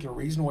there a particular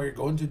reason why you're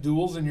going to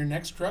duals in your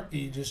next truck? Do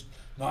you just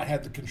not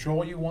have the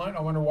control you want? I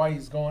wonder why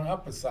he's going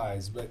up a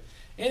size. But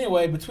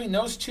anyway, between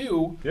those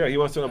two. Yeah, he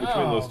wants to know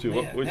between those two.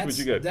 Man, which would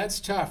you get? That's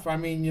tough. I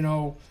mean,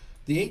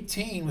 the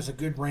 18 was a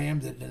good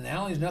Ram. The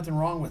Denali, there's nothing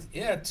wrong with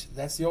it.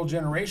 That's the old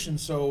generation.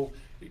 So,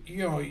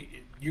 you're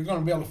going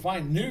to be able to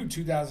find new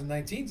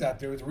 2019s out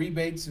there with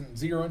rebates and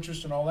zero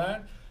interest and all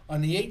that.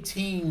 On the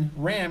 18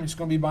 Ram, it's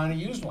going to be buying a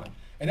used one.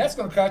 And that's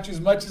going to cost you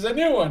as much as a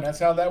new one. That's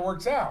how that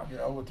works out,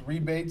 with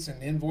rebates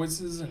and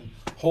invoices and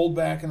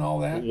holdback and all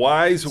that.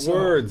 Wise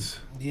words,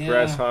 yeah,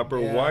 Grasshopper.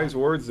 yeah. Wise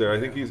words there. I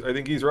think he's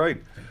right.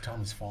 I think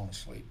Tommy's falling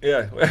asleep.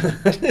 Yeah.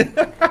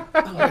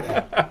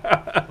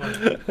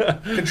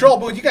 Control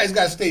booth, you guys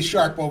got to stay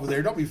sharp over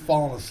there. Don't be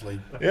falling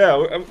asleep. Yeah.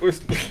 What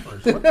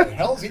the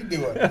hell's he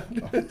doing?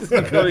 This is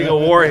becoming a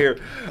war here.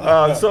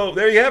 So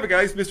there you have it,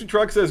 guys. Mr.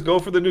 Truck says go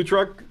for the new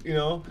truck.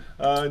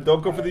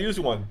 Don't go for the used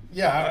one.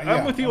 Yeah,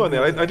 I'm with you on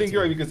that. I think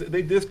you're right because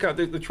they discount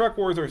the truck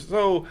wars are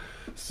so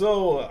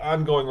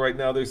ongoing right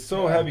now. They're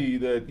so heavy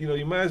that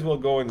you might as well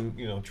go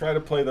and try to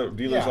play the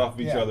dealers off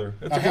of each other.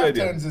 That's a good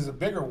idea. Half tons is a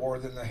bigger war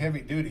than the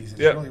heavy duties.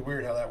 It's really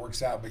weird how that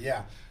works out, but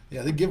yeah,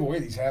 they give away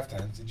these half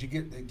tons. Did you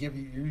get? They give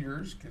you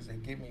yours because they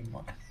gave me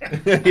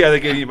mine. Yeah, they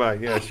gave you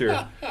mine. Yeah,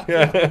 sure.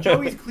 Yeah.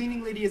 Joey's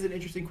cleaning lady is an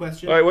interesting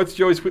question. All right, what's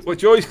Joey's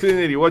cleaning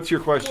lady? What's your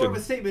question? More of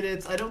a statement.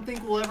 It's I don't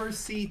think we'll ever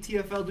see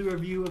TFL do a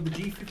review of the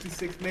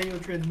G56 manual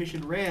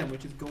transmission Ram,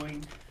 which is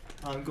gone.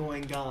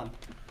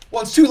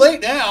 Well, it's too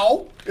late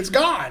now. It's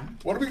gone.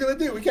 What are we going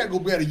to do? We can't go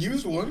get a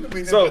used one. I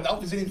mean,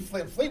 obviously,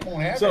 fleet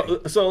won't have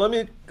it. So let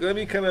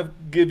me kind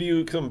of give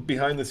you some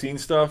behind the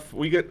scenes stuff.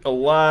 We get a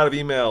lot of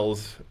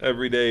emails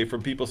every day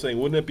from people saying,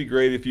 "Wouldn't it be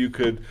great if you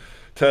could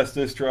test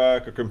this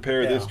truck or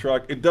compare this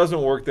truck?" It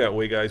doesn't work that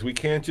way, guys. We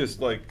can't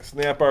just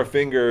snap our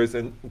fingers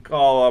and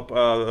call up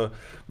the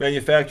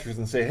manufacturers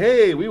and say,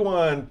 "Hey, we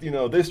want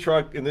this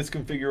truck in this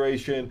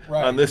configuration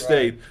on this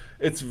date."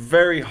 It's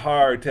very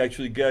hard to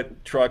actually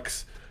get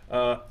trucks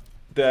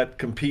that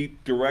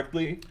compete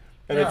directly,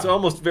 and it's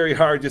almost very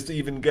hard just to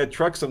even get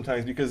trucks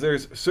sometimes because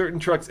there's certain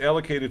trucks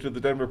allocated to the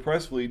Denver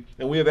press fleet,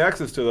 and we have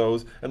access to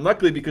those. And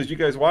luckily, because you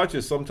guys watch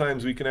us,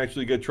 sometimes we can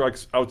actually get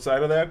trucks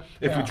outside of that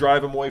if we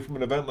drive them away from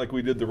an event like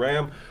we did the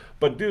Ram.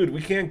 But dude,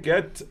 we can't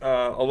get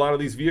a lot of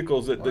these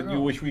vehicles that you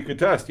wish we could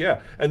test. Yeah,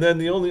 and then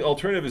the only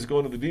alternative is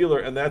going to the dealer,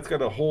 and that's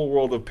got a whole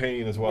world of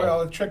pain as well.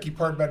 Well, the tricky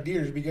part about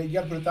dealers is you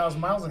got to put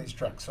 1,000 miles on these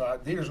trucks. So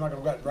dealers are not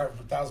going to go out and drive it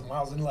for 1,000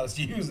 miles and let us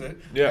use it.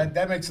 Yeah,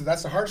 that makes it.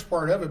 That's the hardest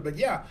part of it. But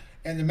yeah,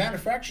 and the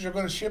manufacturers are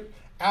going to ship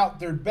out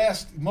their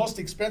best, most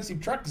expensive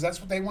truck because that's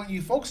what they want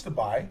you folks to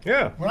buy.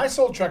 Yeah. When I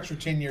sold trucks for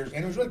 10 years,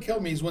 and it was really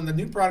killed me is when the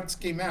new products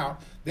came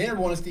out, they never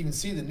wanted us to even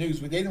see the news.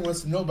 They didn't want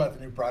us to know about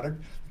the new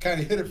product.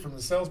 Kind of hid it from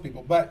the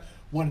salespeople. But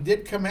when it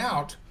did come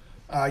out,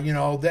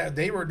 that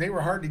they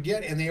were hard to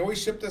get, and they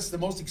always shipped us the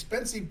most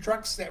expensive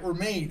trucks that were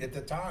made at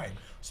the time.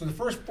 So the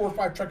first 4 or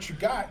 5 trucks you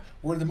got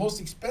were the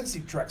most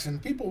expensive trucks,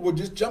 and people would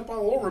just jump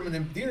all over them,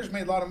 and the dealers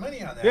made a lot of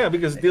money on that. Yeah,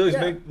 because dealers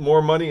make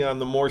more money on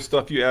the more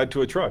stuff you add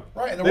to a truck.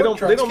 Right, and the work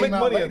trucks came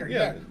out money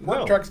later.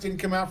 Work trucks didn't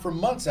come out for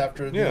months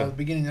after the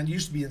beginning. It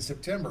used to be in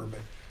September, but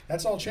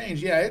that's all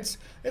changed. Yeah,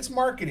 it's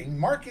marketing.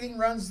 Marketing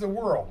runs the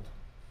world.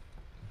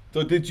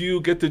 So did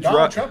you get to drive?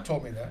 Donald Trump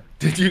told me that.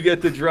 Did you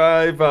get to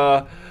drive?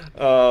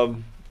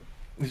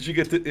 Did you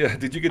get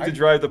to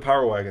drive the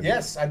Power Wagon?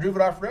 Yes, I drove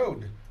it off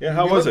road. Yeah,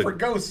 how was it? For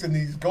ghosts in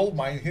these gold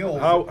mine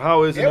hills.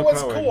 How is it? It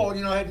was cool.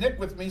 I had Nick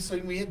with me, so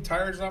we had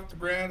tires off the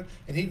ground,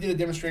 and he did a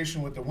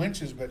demonstration with the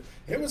winches. But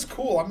it was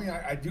cool. I mean,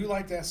 I do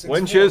like that. 6.4.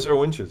 Winches or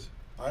winches?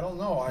 I don't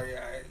know.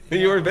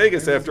 You were in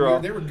Vegas after all.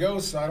 They were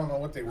ghosts. I don't know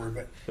what they were,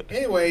 but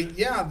anyway,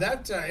 yeah,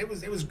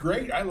 it was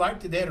great. I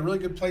liked it. They had a really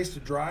good place to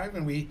drive,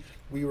 and we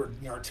were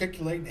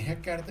articulating the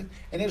heck out of it.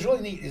 And it was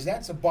really neat.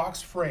 That's a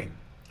box frame,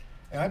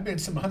 and I've been in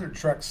some 100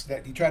 trucks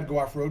that you try to go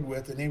off road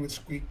with, and they would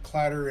squeak,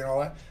 clatter, and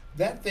all that.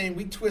 That thing,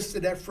 we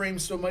twisted that frame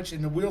so much,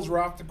 and the wheels were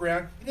off the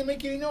ground. It didn't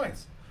make any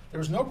noise. There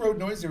was no road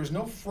noise. There was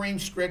no frame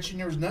stretching.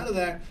 There was none of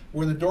that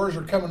where the doors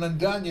are coming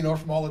undone,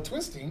 from all the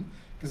twisting.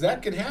 Because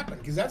that can happen.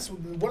 Because that's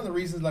one of the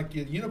reasons, like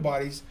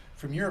unibodies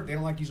from Europe, they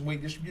don't like using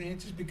weight distributing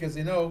hitches because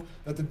they know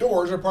that the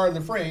doors are part of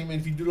the frame, and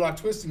if you do a lot of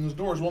twisting, those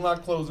doors will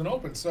not close and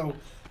open. So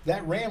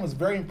that Ram was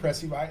very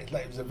impressive.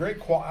 It was a very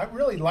I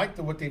really liked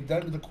what they've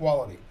done to the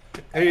quality.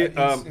 Hey,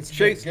 it's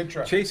Chase. good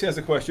truck. Chase has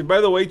a question. By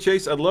the way,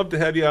 Chase, I'd love to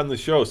have you on the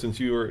show since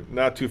you are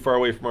not too far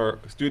away from our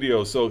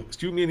studio. So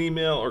shoot me an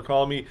email or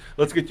call me.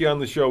 Let's get you on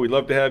the show. We'd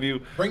love to have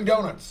you. Bring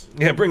donuts.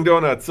 Yeah, bring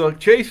donuts. So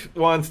Chase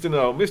wants to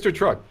know, Mr.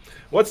 Truck,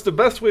 what's the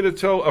best way to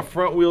tow a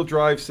front-wheel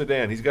drive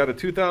sedan? He's got a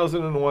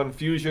 2001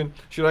 Fusion.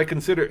 Should I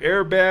consider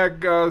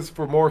airbags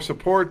for more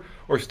support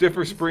or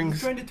stiffer springs?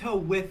 He's trying to tow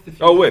with the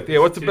Fusion. Oh, with. Yeah,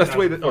 what's the best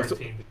way to... What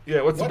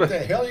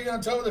the hell are you going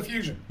to tow with the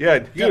Fusion? Yeah,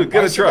 dude,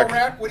 get a truck.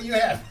 Rack? What do you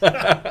have?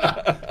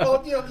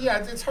 Well,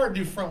 it's hard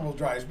to do front-wheel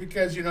drives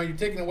because, you're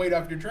taking the weight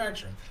off your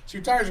traction. So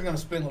your tires are going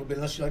to spin a little bit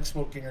unless you like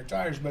smoking your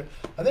tires. But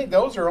I think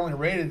those are only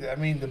rated,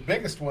 the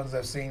biggest ones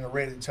I've seen are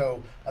rated to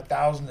tow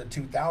 1,000 to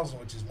 2,000,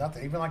 which is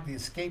nothing. Even like the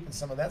Escape and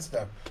some of that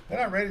stuff, they're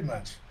not rated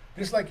much.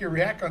 Just like your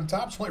React on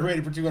top's only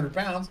rated for 200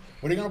 pounds.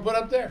 What are you going to put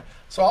up there?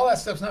 So all that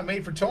stuff's not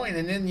made for towing.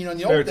 And then, in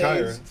the old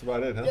days, that's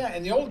about it, huh? Yeah,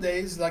 in the old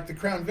days, like the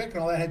Crown Vic and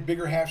all that had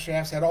bigger half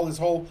shafts, had all this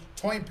whole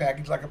towing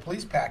package, like a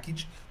police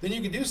package. Then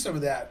you could do some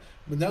of that.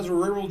 But those were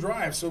rear-wheel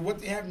drive. So what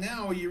they have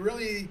now, a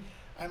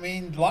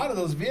lot of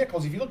those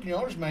vehicles, if you look in your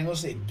owner's manual,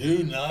 say,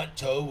 do not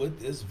tow with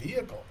this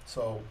vehicle.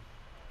 So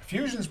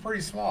Fusion's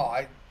pretty small.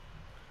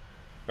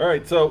 All All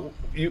right, so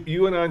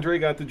you and Andre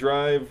got to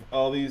drive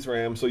all these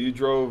Rams. So you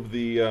drove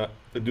the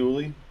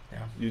dually.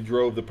 Yeah. You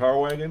drove the Power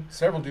Wagon.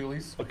 Several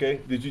dualies. Okay.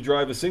 Did you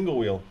drive a single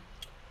wheel?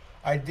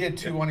 I did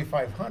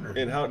 22500.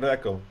 And how did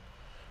that go?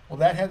 Well,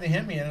 that had the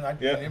Hemi in it.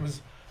 Yeah. And it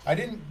was. I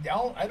don't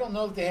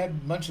know that they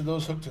had much of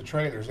those hooked to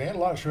trailers. They had a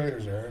lot of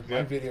trailers there. My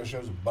Yeah. video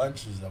shows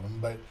bunches of them,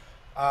 but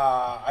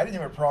I didn't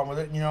have a problem with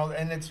it.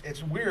 And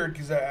it's weird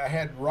because I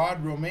had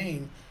Rod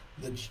Romaine,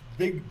 the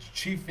big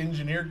chief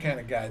engineer kind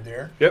of guy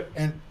there. Yep.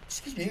 And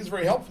excuse me, he was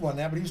very helpful on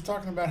that. But he was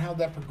talking about how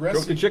that Broke the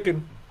progressive.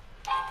 chicken.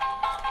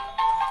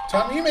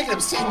 Tommy, you making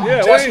obscene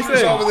Yeah, what are you gestures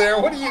saying? over there.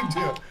 What do you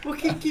do? Well,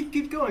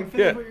 keep going.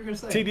 Finish Yeah. what you're gonna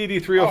say. TDD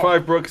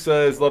 305 Brooks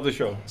says, love the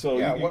show. So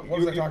Yeah, what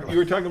was I talking about? You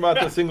were talking about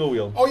the single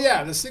wheel. Oh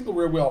yeah, the single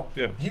rear wheel.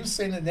 Yeah. He was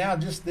saying that now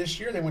just this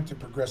year they went to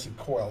progressive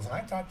coils, and I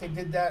thought they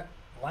did that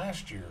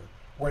last year.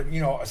 Where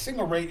a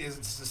single rate is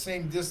it's the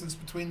same distance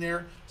between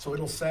there, so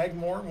it'll sag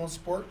more and won't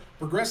support.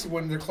 Progressive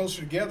when they're closer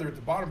together at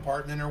the bottom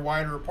part, and then they're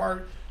wider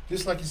apart,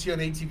 just like you see on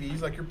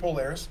ATVs, like your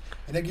Polaris,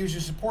 and that gives you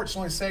support. It's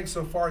only sags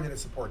so far, and then it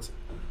supports it.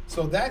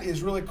 So that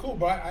is really cool.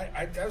 But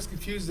I was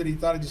confused that he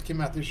thought it just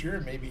came out this year,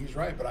 and maybe he's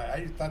right. But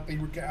I thought they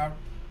were out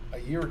a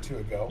year or two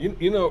ago.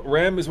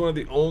 Ram is one of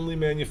the only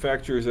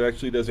manufacturers that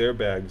actually does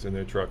airbags in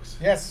their trucks.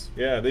 Yes.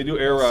 Yeah, they do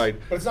air ride.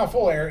 But it's not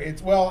full air.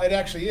 It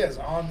actually is.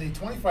 On the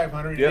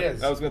 2500, Yep, it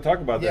is. I was going to talk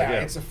about that.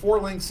 Yeah, It's a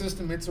 4-link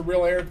system. It's a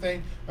real air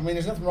thing. I mean,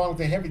 there's nothing wrong with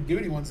the heavy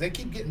duty ones. They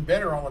keep getting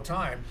better all the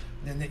time.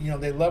 And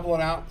they level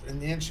it out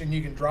an inch, and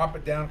you can drop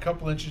it down a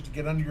couple inches to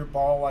get under your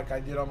ball, like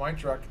I did on my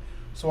truck.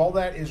 So all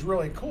that is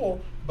really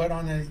cool. But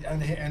on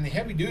the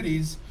heavy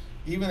duties,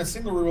 even a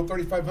single rear wheel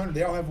 3500,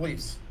 they all have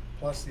leafs.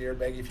 Plus the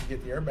airbag if you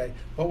get the airbag.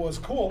 But what was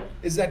cool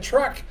is that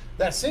truck,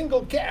 that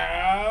single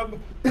cab,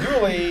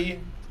 dually,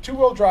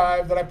 2-wheel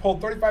drive that I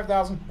pulled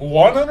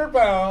 35,100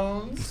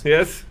 pounds.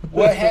 Yes.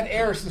 Well, it had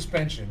air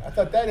suspension. I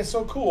thought that is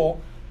so cool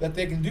that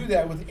they can do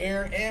that with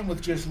air and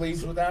with just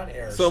leaves without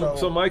air.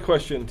 So my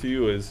question to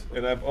you is,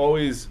 and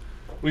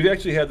we've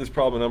actually had this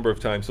problem a number of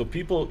times. So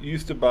people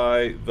used to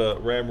buy the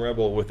Ram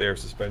Rebel with air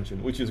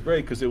suspension, which is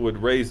great because it would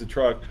raise the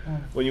truck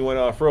when you went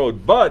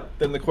off-road. But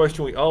then the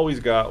question we always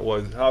got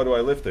was, how do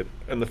I lift it?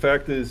 And the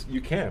fact is,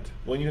 you can't.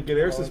 When you get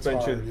air it's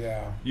suspension, hard,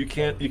 yeah. you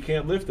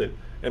can't lift it.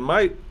 And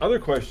my other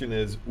question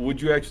is,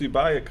 would you actually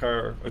buy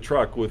a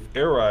truck with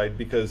air ride?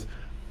 Because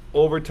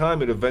over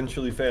time, it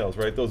eventually fails,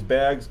 right? Those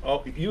bags.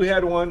 Oh, you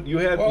had one. You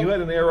had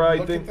an air ride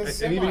Look thing, at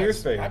the and even yours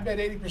semis. failed. I bet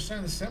 80%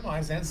 of the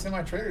semis and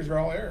semi-trailers are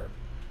all air.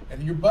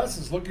 And your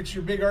buses, look at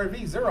your big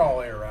RVs, they're all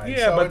air rides.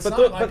 Yeah, so but it's but, not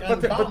tho- like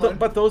but, uncommon.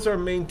 but those are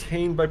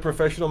maintained by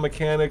professional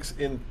mechanics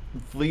in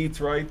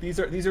fleets, right? These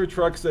are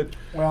trucks that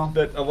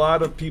that a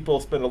lot of people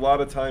spend a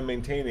lot of time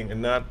maintaining,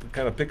 and not the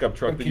kind of pickup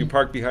truck But that you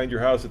park behind your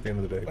house at the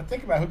end of the day. But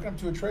think about hooking up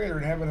to a trailer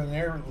and having an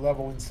air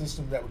leveling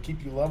system that would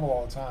keep you level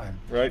all the time.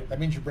 Right. That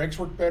means your brakes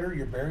work better,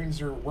 your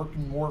bearings are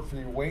working more for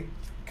your weight,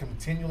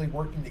 continually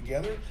working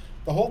together.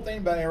 The whole thing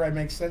about air ride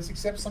makes sense,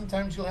 except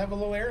sometimes you'll have a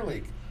little air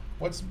leak.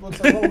 What's a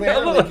little air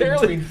little leak in air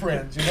between leak.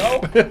 friends, I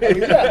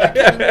mean, that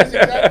kind of is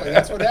exactly.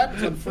 That's what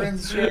happens when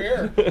friends share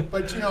air.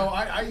 But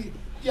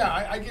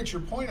I get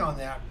your point on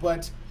that.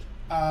 But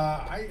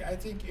I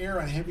think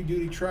air on heavy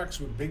duty trucks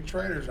with big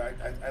trailers.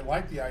 I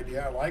like the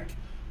idea. I like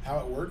how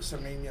it works. I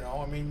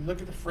mean, look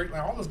at the freight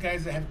line. All those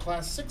guys that have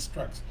Class 6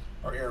 trucks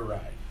are air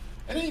ride.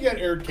 And then you got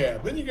air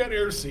cab. Then you got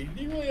air seat.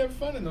 You really have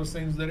fun in those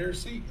things. That air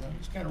seat,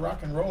 just kind of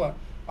rock and roll.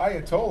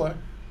 Ayatollah.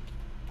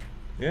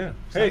 Yeah.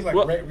 Sounds like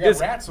we got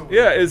rats over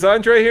yeah. there. Is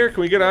Andre here?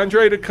 Can we get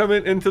Andre to come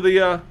into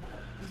the?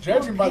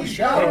 Judging by the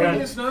shadow. Yeah.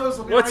 His nose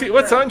will be What's right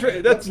What's there.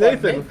 Andre? That's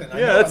Looks like Nathan. Nathan. I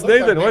Yeah, know, that's it looks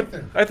Nathan. like What?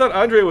 Nathan. I thought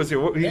Andre was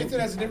here. Nathan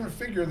has a different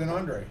figure than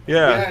Andre.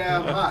 Yeah.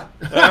 I'm hot.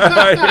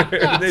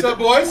 Nathan. What's up,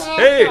 boys?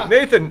 Hey,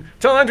 Nathan,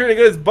 tell Andre to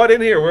get his butt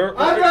in here.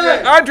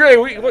 Andre!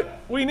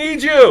 We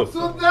need you.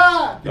 So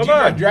that. Did Come you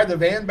on. drive the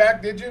van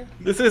back, did you?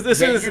 This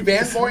is You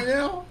van boy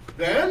now?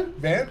 Van?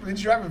 Van? Did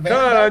you drive a van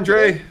Come on, back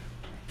Andre. today?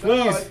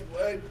 Please.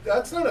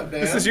 That's not a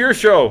van. This is your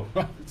show.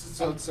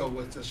 So it's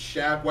a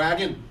shab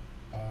wagon.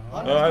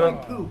 I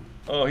don't- Poo.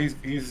 Oh, he's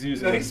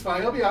using. No, he's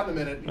fine. He'll be out in a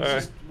minute. He's All right.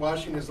 just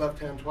washing his left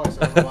hand twice.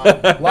 I don't know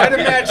why. Light a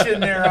match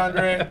in there,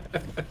 Andre.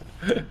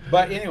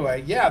 But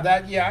anyway,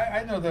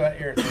 I know the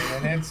air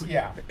thing, and it's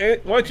Hey,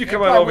 why don't you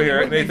come It on over probably here,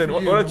 would be Nathan? for Why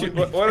you. don't you It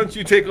would be Why don't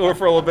you take over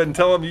for a little bit and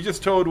tell him you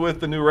just towed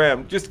with the new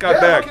Ram, just got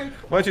Yeah, back. okay.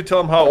 Why don't you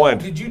tell him how it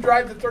went? Did you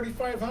drive the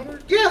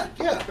 3500? Yeah.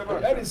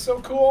 That is so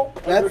cool.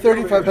 That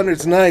 3500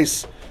 is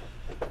nice.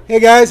 Hey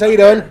guys, how you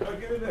doing?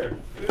 Get in there.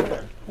 Get in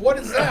there. What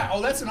is that?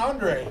 Oh, that's an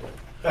Andre.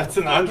 That's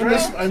an I Andre?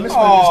 miss my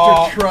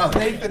Aw, Mr. Truck.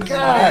 Nathan's the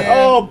God. man.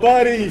 Oh, He's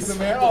buddies. the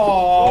man.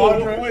 Oh,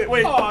 Andre.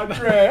 wait.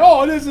 Andre.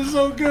 Oh, this is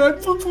so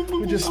good.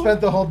 We just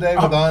spent the whole day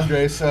with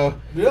Andre, so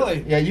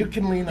Really? yeah, you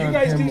can lean You on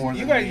guys him do. more.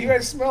 You than me.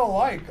 guys smell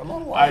alike. A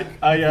little alike.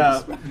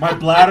 My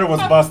bladder was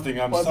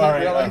busting. I'm Was it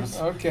sorry. really?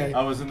 Okay.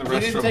 I was in the You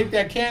didn't restroom. take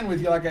that can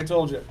with you like I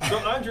told you. So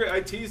Andre,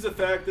 I teased the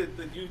fact that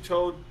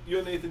you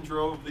and Nathan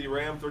drove the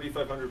Ram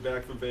 3500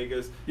 back from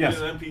Vegas. Yes.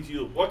 In an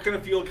MPG. What kind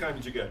of fuel economy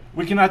did you get?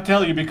 We cannot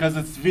tell you because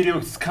this video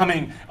is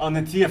coming on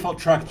the TFL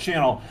Truck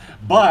channel.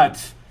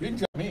 But You can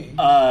tell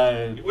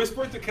me.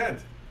 Whisper it to Kent.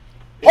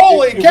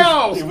 Holy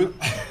cows!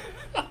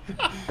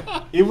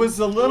 It was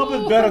a little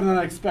bit better than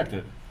I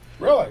expected.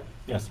 Really?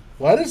 Yes.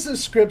 Why does the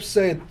script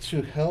say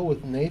to hell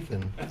with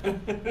Nathan?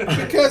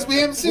 Because we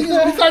haven't seen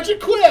you. We thought you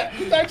quit.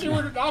 We thought you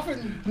were off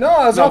in. No,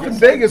 I was off in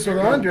Vegas with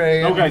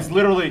Andre. No, and- guys,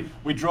 literally,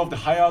 we drove the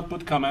high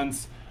output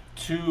Cummins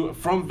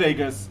from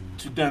Vegas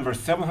to Denver,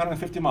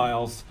 750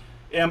 miles,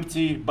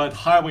 empty, but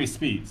highway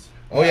speeds.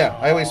 Oh yeah,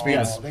 highway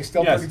speeds. They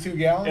still Yes. 32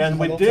 gallons. And in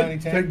we a little did- tiny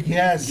tank?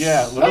 Yes.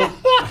 Yeah, little,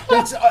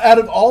 That's out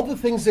of all the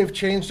things they've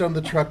changed on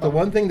the truck. The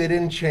one thing they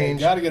didn't change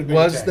gotta get a bigger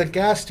was tank. the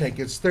gas tank.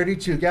 It's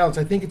 32 gallons.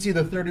 I think it's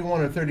either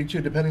 31 or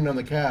 32, depending on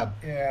the cab.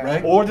 Yeah.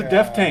 Right. or the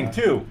DEF tank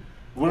too.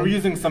 We're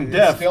using some It's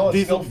DEF still- it's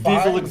diesel still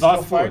five- diesel it's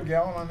exhaust still 5 fluid.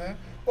 gallon on that.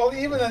 Well,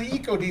 even an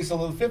eco diesel,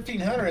 the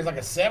 1500 is like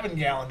a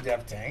 7-gallon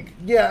DEF tank.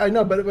 Yeah, I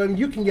know, but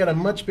you can get a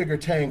much bigger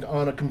tank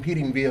on a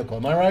competing vehicle.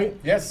 Am I right?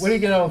 Yes. What are you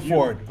going to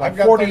afford? I've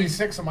got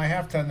 36 on my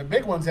half ton. The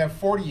big ones have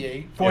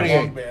 48. 48.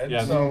 long bed.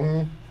 Yes.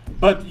 So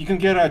But you can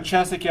get a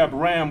chassis cab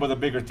Ram with a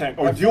bigger tank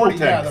or At dual 40,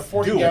 yeah, tanks. the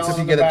 40 dual. gallon. If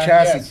you on get the a back,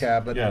 chassis yes.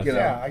 cab, but Yes. you know.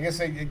 yeah, I guess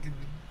we'll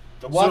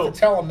have So- to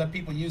tell them that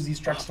people use these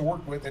trucks to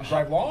work with and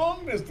drive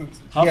long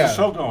distances. How's Yeah. the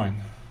show going?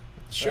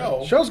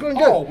 Show. Show's going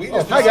good. Oh, we Oh,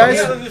 just hi, did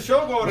guys. some- There's a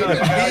show going We've on.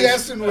 been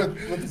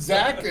BSing with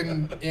Zach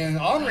and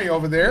Henri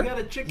over We there. got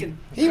a chicken.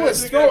 He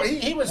was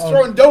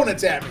throwing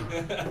donuts at me.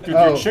 Dude,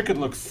 Oh. your chicken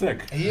looks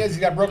sick. He is. He's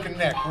got a broken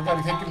neck. We're going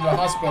to take him to the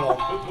hospital.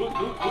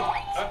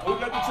 Who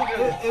got the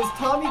chicken? Is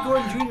Tommy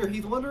Gordon Jr.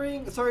 He's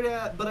wondering. Sorry,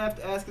 but I have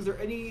to ask: is there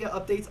any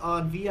updates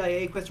on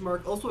VIA? Question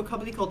mark. Also, a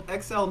company called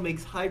XL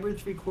makes hybrid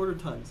 3/4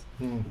 tons.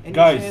 Any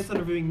Guys. chance on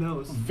reviewing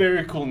those?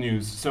 Very cool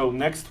news. So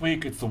next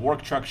week it's the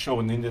work truck show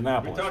in We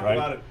Indianapolis, talked right?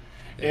 about it.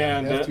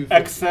 And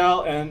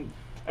F-250.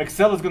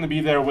 XL is going to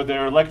be there with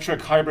their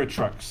electric hybrid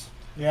trucks.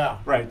 Yeah.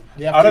 Right.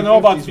 The I don't know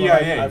about F-250 's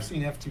what VIA. I've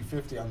seen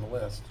F-250 on the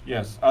list.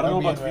 Yes. I don't That'd know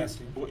be about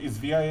interesting. Is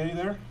VIA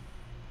there?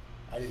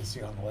 I didn't see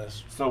it on the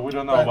list. So we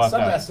don't know But about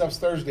some of that that. stuff's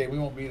Thursday. We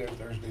won't be there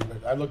Thursday,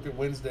 but I looked at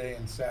Wednesday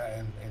and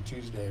and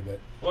Tuesday. But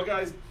Well,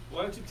 guys,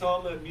 why don't you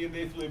tell them that me and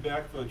Nathan will be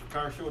back for the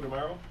car show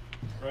tomorrow,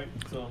 right?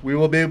 So We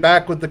will be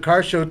back with the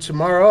car show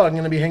tomorrow. I'm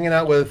going to be hanging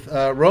out with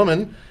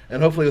Roman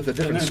and hopefully with a And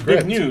different there's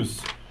script. big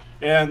news.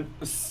 And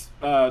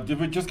did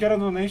we just get a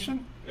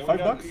donation? yeah,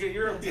 $5?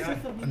 You're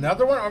behind.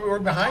 another one? Are we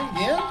behind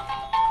again?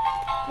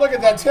 Look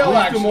at that tail Please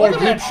action. do more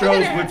Look at group that. shows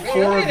Look at with that.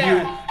 4 Look of at you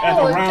that. at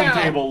the Holy round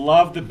cow. table.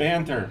 Love the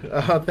banter.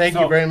 Thank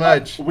So, you very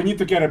much. We need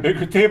to get a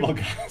bigger table,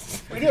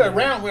 guys. We do a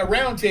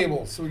round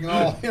table so we can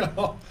all,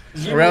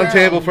 zoom A round around.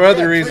 table for We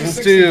other got reasons,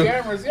 360 too.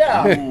 Cameras,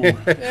 yeah.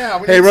 Ooh.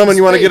 Yeah, we Hey, need some Roman,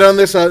 you want to get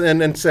space. on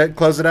this and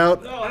close it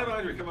out? No, have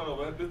Andre come on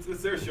over.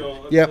 It's their show.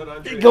 Let's Yep. let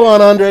Andre- Go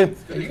on, Andre.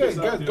 You guys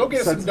go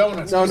get some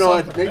donuts. No, do no,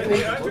 something.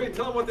 Hey, Andre,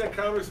 tell them what that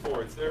counter's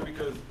for. It's there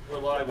because we're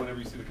live whenever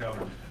you see the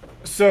counter.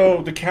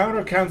 So the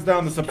counter counts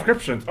down the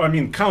subscriptions. I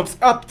mean, counts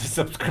up the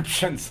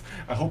subscriptions.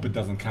 I hope it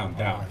doesn't count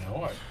down. I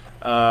know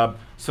it.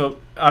 So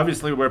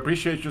obviously, we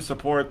appreciate your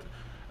support.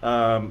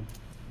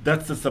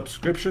 That's the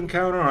subscription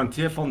counter on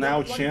TFL Now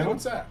Look, channel.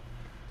 What's that?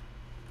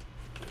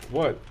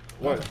 What?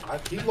 What? I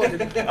keep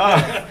looking.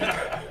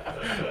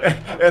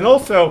 And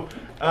also,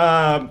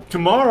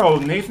 tomorrow,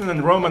 Nathan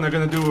and Roman are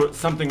going to do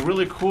something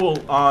really cool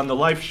on the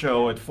live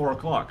show at 4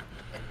 o'clock.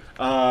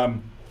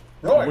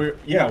 Really?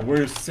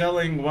 We're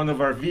selling one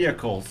of our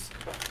vehicles.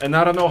 And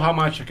I don't know how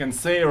much I can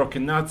say or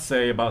cannot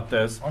say about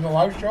this. On the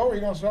live show, are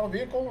you going to sell a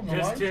vehicle on the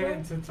Just live tune show?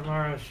 into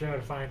tomorrow's show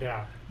to find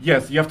out.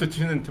 Yes, you have to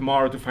tune in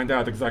tomorrow to find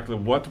out exactly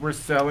what we're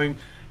selling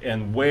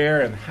and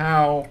where and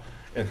how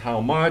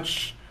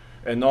much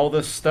and all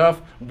this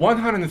stuff.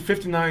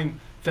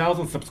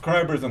 159,000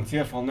 subscribers on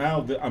TFL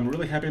Now. I'm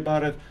really happy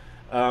about it.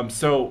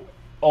 So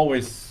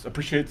always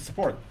appreciate the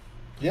support.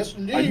 Yes,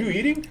 indeed. Are you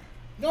eating?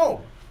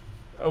 No.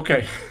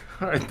 Okay.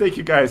 All right. Thank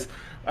you, guys.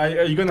 Are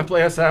you going to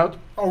play us out?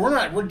 Oh, we're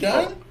not. We're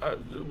done?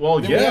 Well,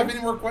 Do we have any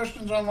more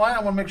questions online? I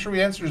want to make sure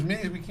we answer as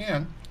many as we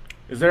can.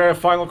 Is there a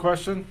final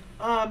question?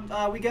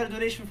 We got a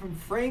donation from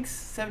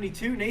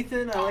Franks72.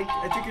 Nathan,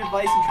 I took your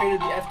advice and traded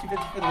the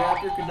F-250 for the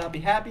Raptor. Could not be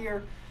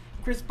happier.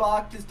 Chris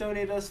Bach just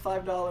donated us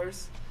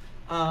 $5.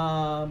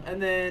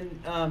 And then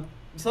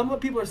some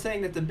people are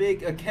saying that the big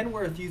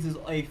Kenworth uses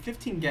a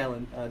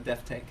 15-gallon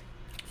DEF tank.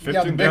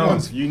 15 big gallons.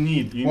 ones. You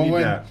need When-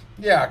 that.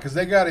 Yeah, because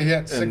they got to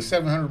hit 600, And-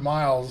 700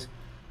 miles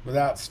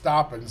without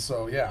stopping.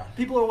 So, yeah.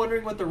 People are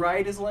wondering what the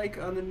ride is like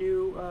on the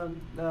new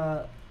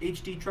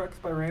HD trucks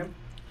by Ram.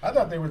 I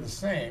thought they were the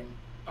same.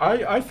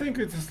 I think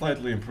it's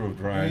slightly improved,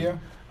 right? you?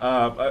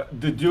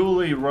 The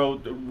dually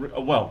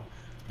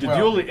the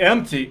dually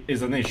empty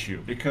is an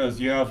issue because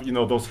you have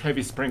those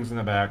heavy springs in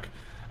the back,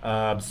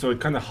 so it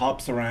kind of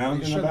hops around. You in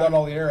the should back. let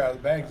all the air out of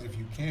the bags if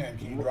you can.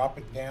 Can you drop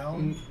it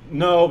down?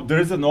 No,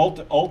 there's an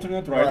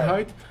alternate ride Right,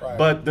 height, right.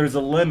 but there's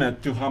a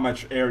limit to how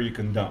much air you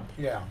can dump.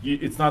 Yeah.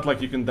 It's not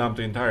like you can dump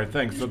the entire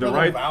thing. So Just the put a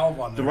ride valve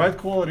on the there. ride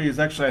quality is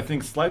actually I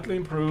think slightly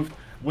improved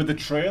with the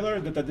trailer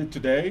that I did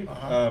today.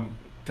 Uh-huh.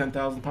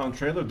 10,000-pound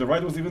trailer. The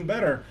ride was even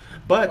better,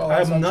 but Well,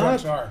 that's I'm how not.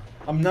 trucks are.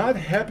 I'm not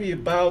happy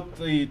about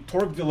the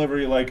torque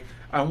delivery. Like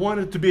I want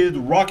it to be the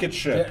rocket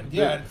ship.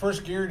 Yeah, in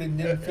first gear it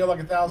didn't feel like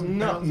 1,000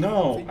 No, pounds.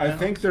 no. I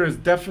think there is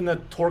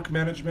definite torque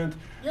management,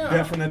 Yeah.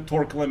 definite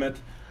torque limit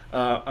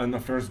on the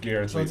first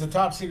gear. So it's a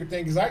top secret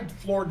thing because I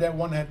floored that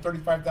one that had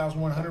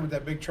 35,100 with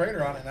that big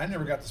trailer on it, and I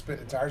never got to spin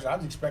the tires. I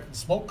was expecting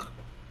smoke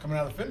coming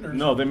out of the fenders.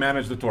 No, they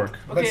manage the torque.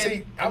 But Okay,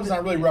 see, I was on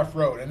a really rough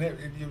road, and it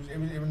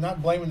was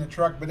not blaming the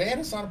truck, but they had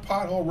us on a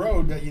pothole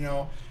road that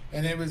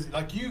and it was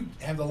like you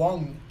have the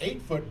long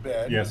 8-foot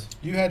bed. Yes.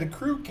 You had the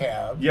crew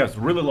cab. Yes,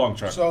 really long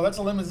truck. So that's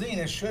a limousine.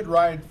 It should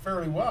ride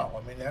fairly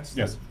well. I mean, that's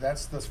Yes.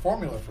 that's the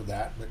formula for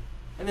that. But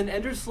And then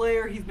Ender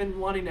Slayer, he's been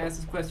wanting to ask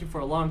this question for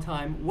a long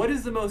time. What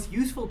is the most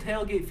useful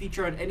tailgate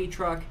feature on any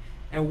truck,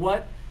 and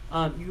what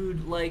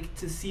you'd like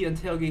to see on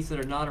tailgates that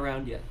are not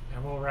around yet?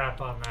 And we'll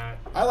wrap on that.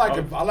 I like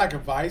a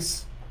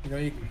vise. You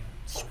can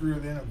screw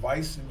it in a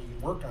vise and you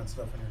can work on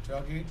stuff on your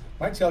tailgate.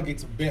 My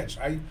tailgate's a bench.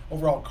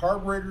 Overall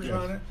carburetors Yes.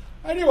 on it.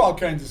 I do all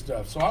kinds of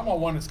stuff. So I'm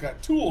on one that's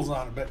got tools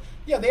on it. But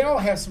yeah, they all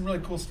have some really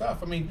cool stuff.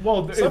 I mean,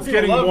 Well, some it's people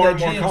getting love more that and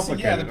more GMC. Yeah,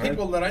 complicated, the right?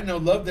 people that I know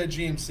love that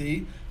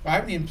GMC. I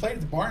haven't even played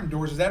at the barn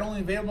doors. Is that only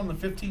available on the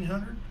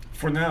 1500?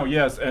 For now,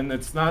 yes, and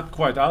it's not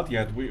quite out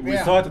yet. We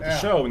Yeah, saw it at the yeah,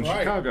 show in right,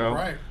 Chicago.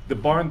 right. The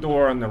barn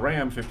door on the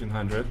Ram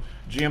 1500.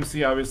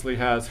 GMC obviously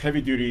has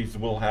heavy duties.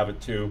 Will have it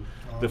too.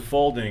 The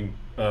folding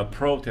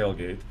Pro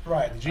tailgate.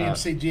 Right. The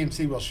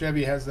GMC. Well,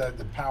 Chevy has the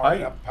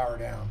power up, power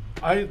down.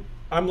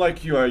 I'm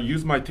like you. I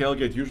use my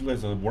tailgate usually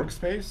as a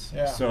workspace.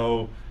 Yeah.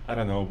 So I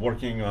don't know,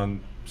 working on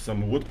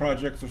some wood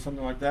projects or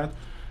something like that.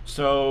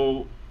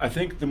 So I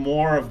think the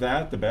more of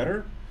that, the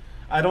better.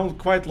 I don't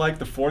quite like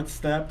the fourth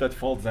step that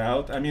folds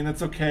out. I mean,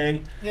 it's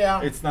okay.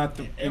 Yeah. It's not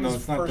the was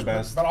it's not the first,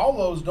 best. But all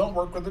those don't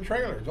work with the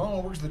trailer. The only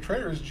one that works with the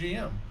trailer is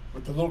GM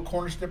with the little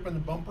corner step in the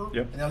bumper.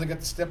 Yep. And now they got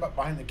the step up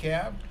behind the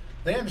cab.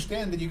 They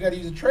understand that you got to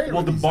use a trailer. Well,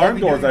 with the these barn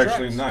door is heavy-duty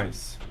actually trucks.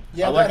 nice.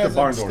 Yeah, I like that the has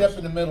barn a doors. step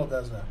in the middle,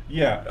 doesn't it?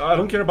 Yeah, I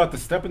don't care about the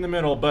step in the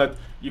middle, but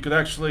you could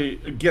actually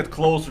get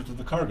closer to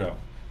the cargo.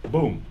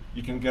 Boom,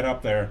 you can get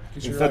up there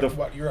Because you're instead like, of.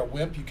 what? You're a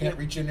wimp. You can't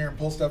reach in there and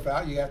pull stuff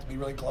out. You have to be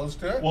really close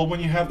to it. Well, when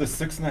you have the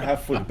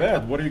 6.5-foot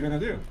bed, what are you going to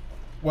do?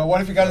 Well,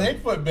 what if you got an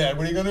 8-foot bed?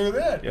 What are you going to do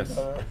with that? Yes.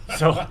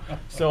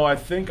 So I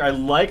think I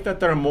like that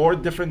there are more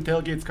different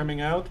tailgates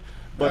coming out,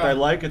 but Yeah. I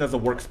like it as a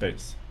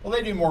workspace. Well,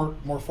 they do more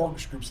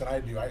focus groups than I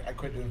do. I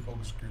quit doing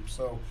focus groups,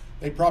 so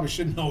they probably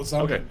should know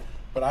something. Okay.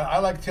 But I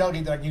like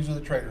tailgate that I can use with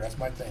a trailer. That's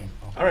my thing.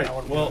 All right. Now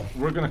what are we Well, doing?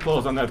 we're going to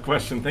close on that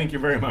question. Thank you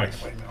very much.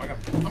 Wait a minute.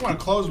 I'm going to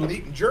close with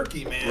eating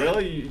jerky, man.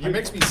 Really? It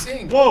makes me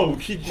sing. Whoa!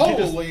 He just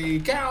Holy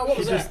cow! What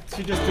was that?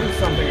 he just threw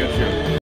something at you.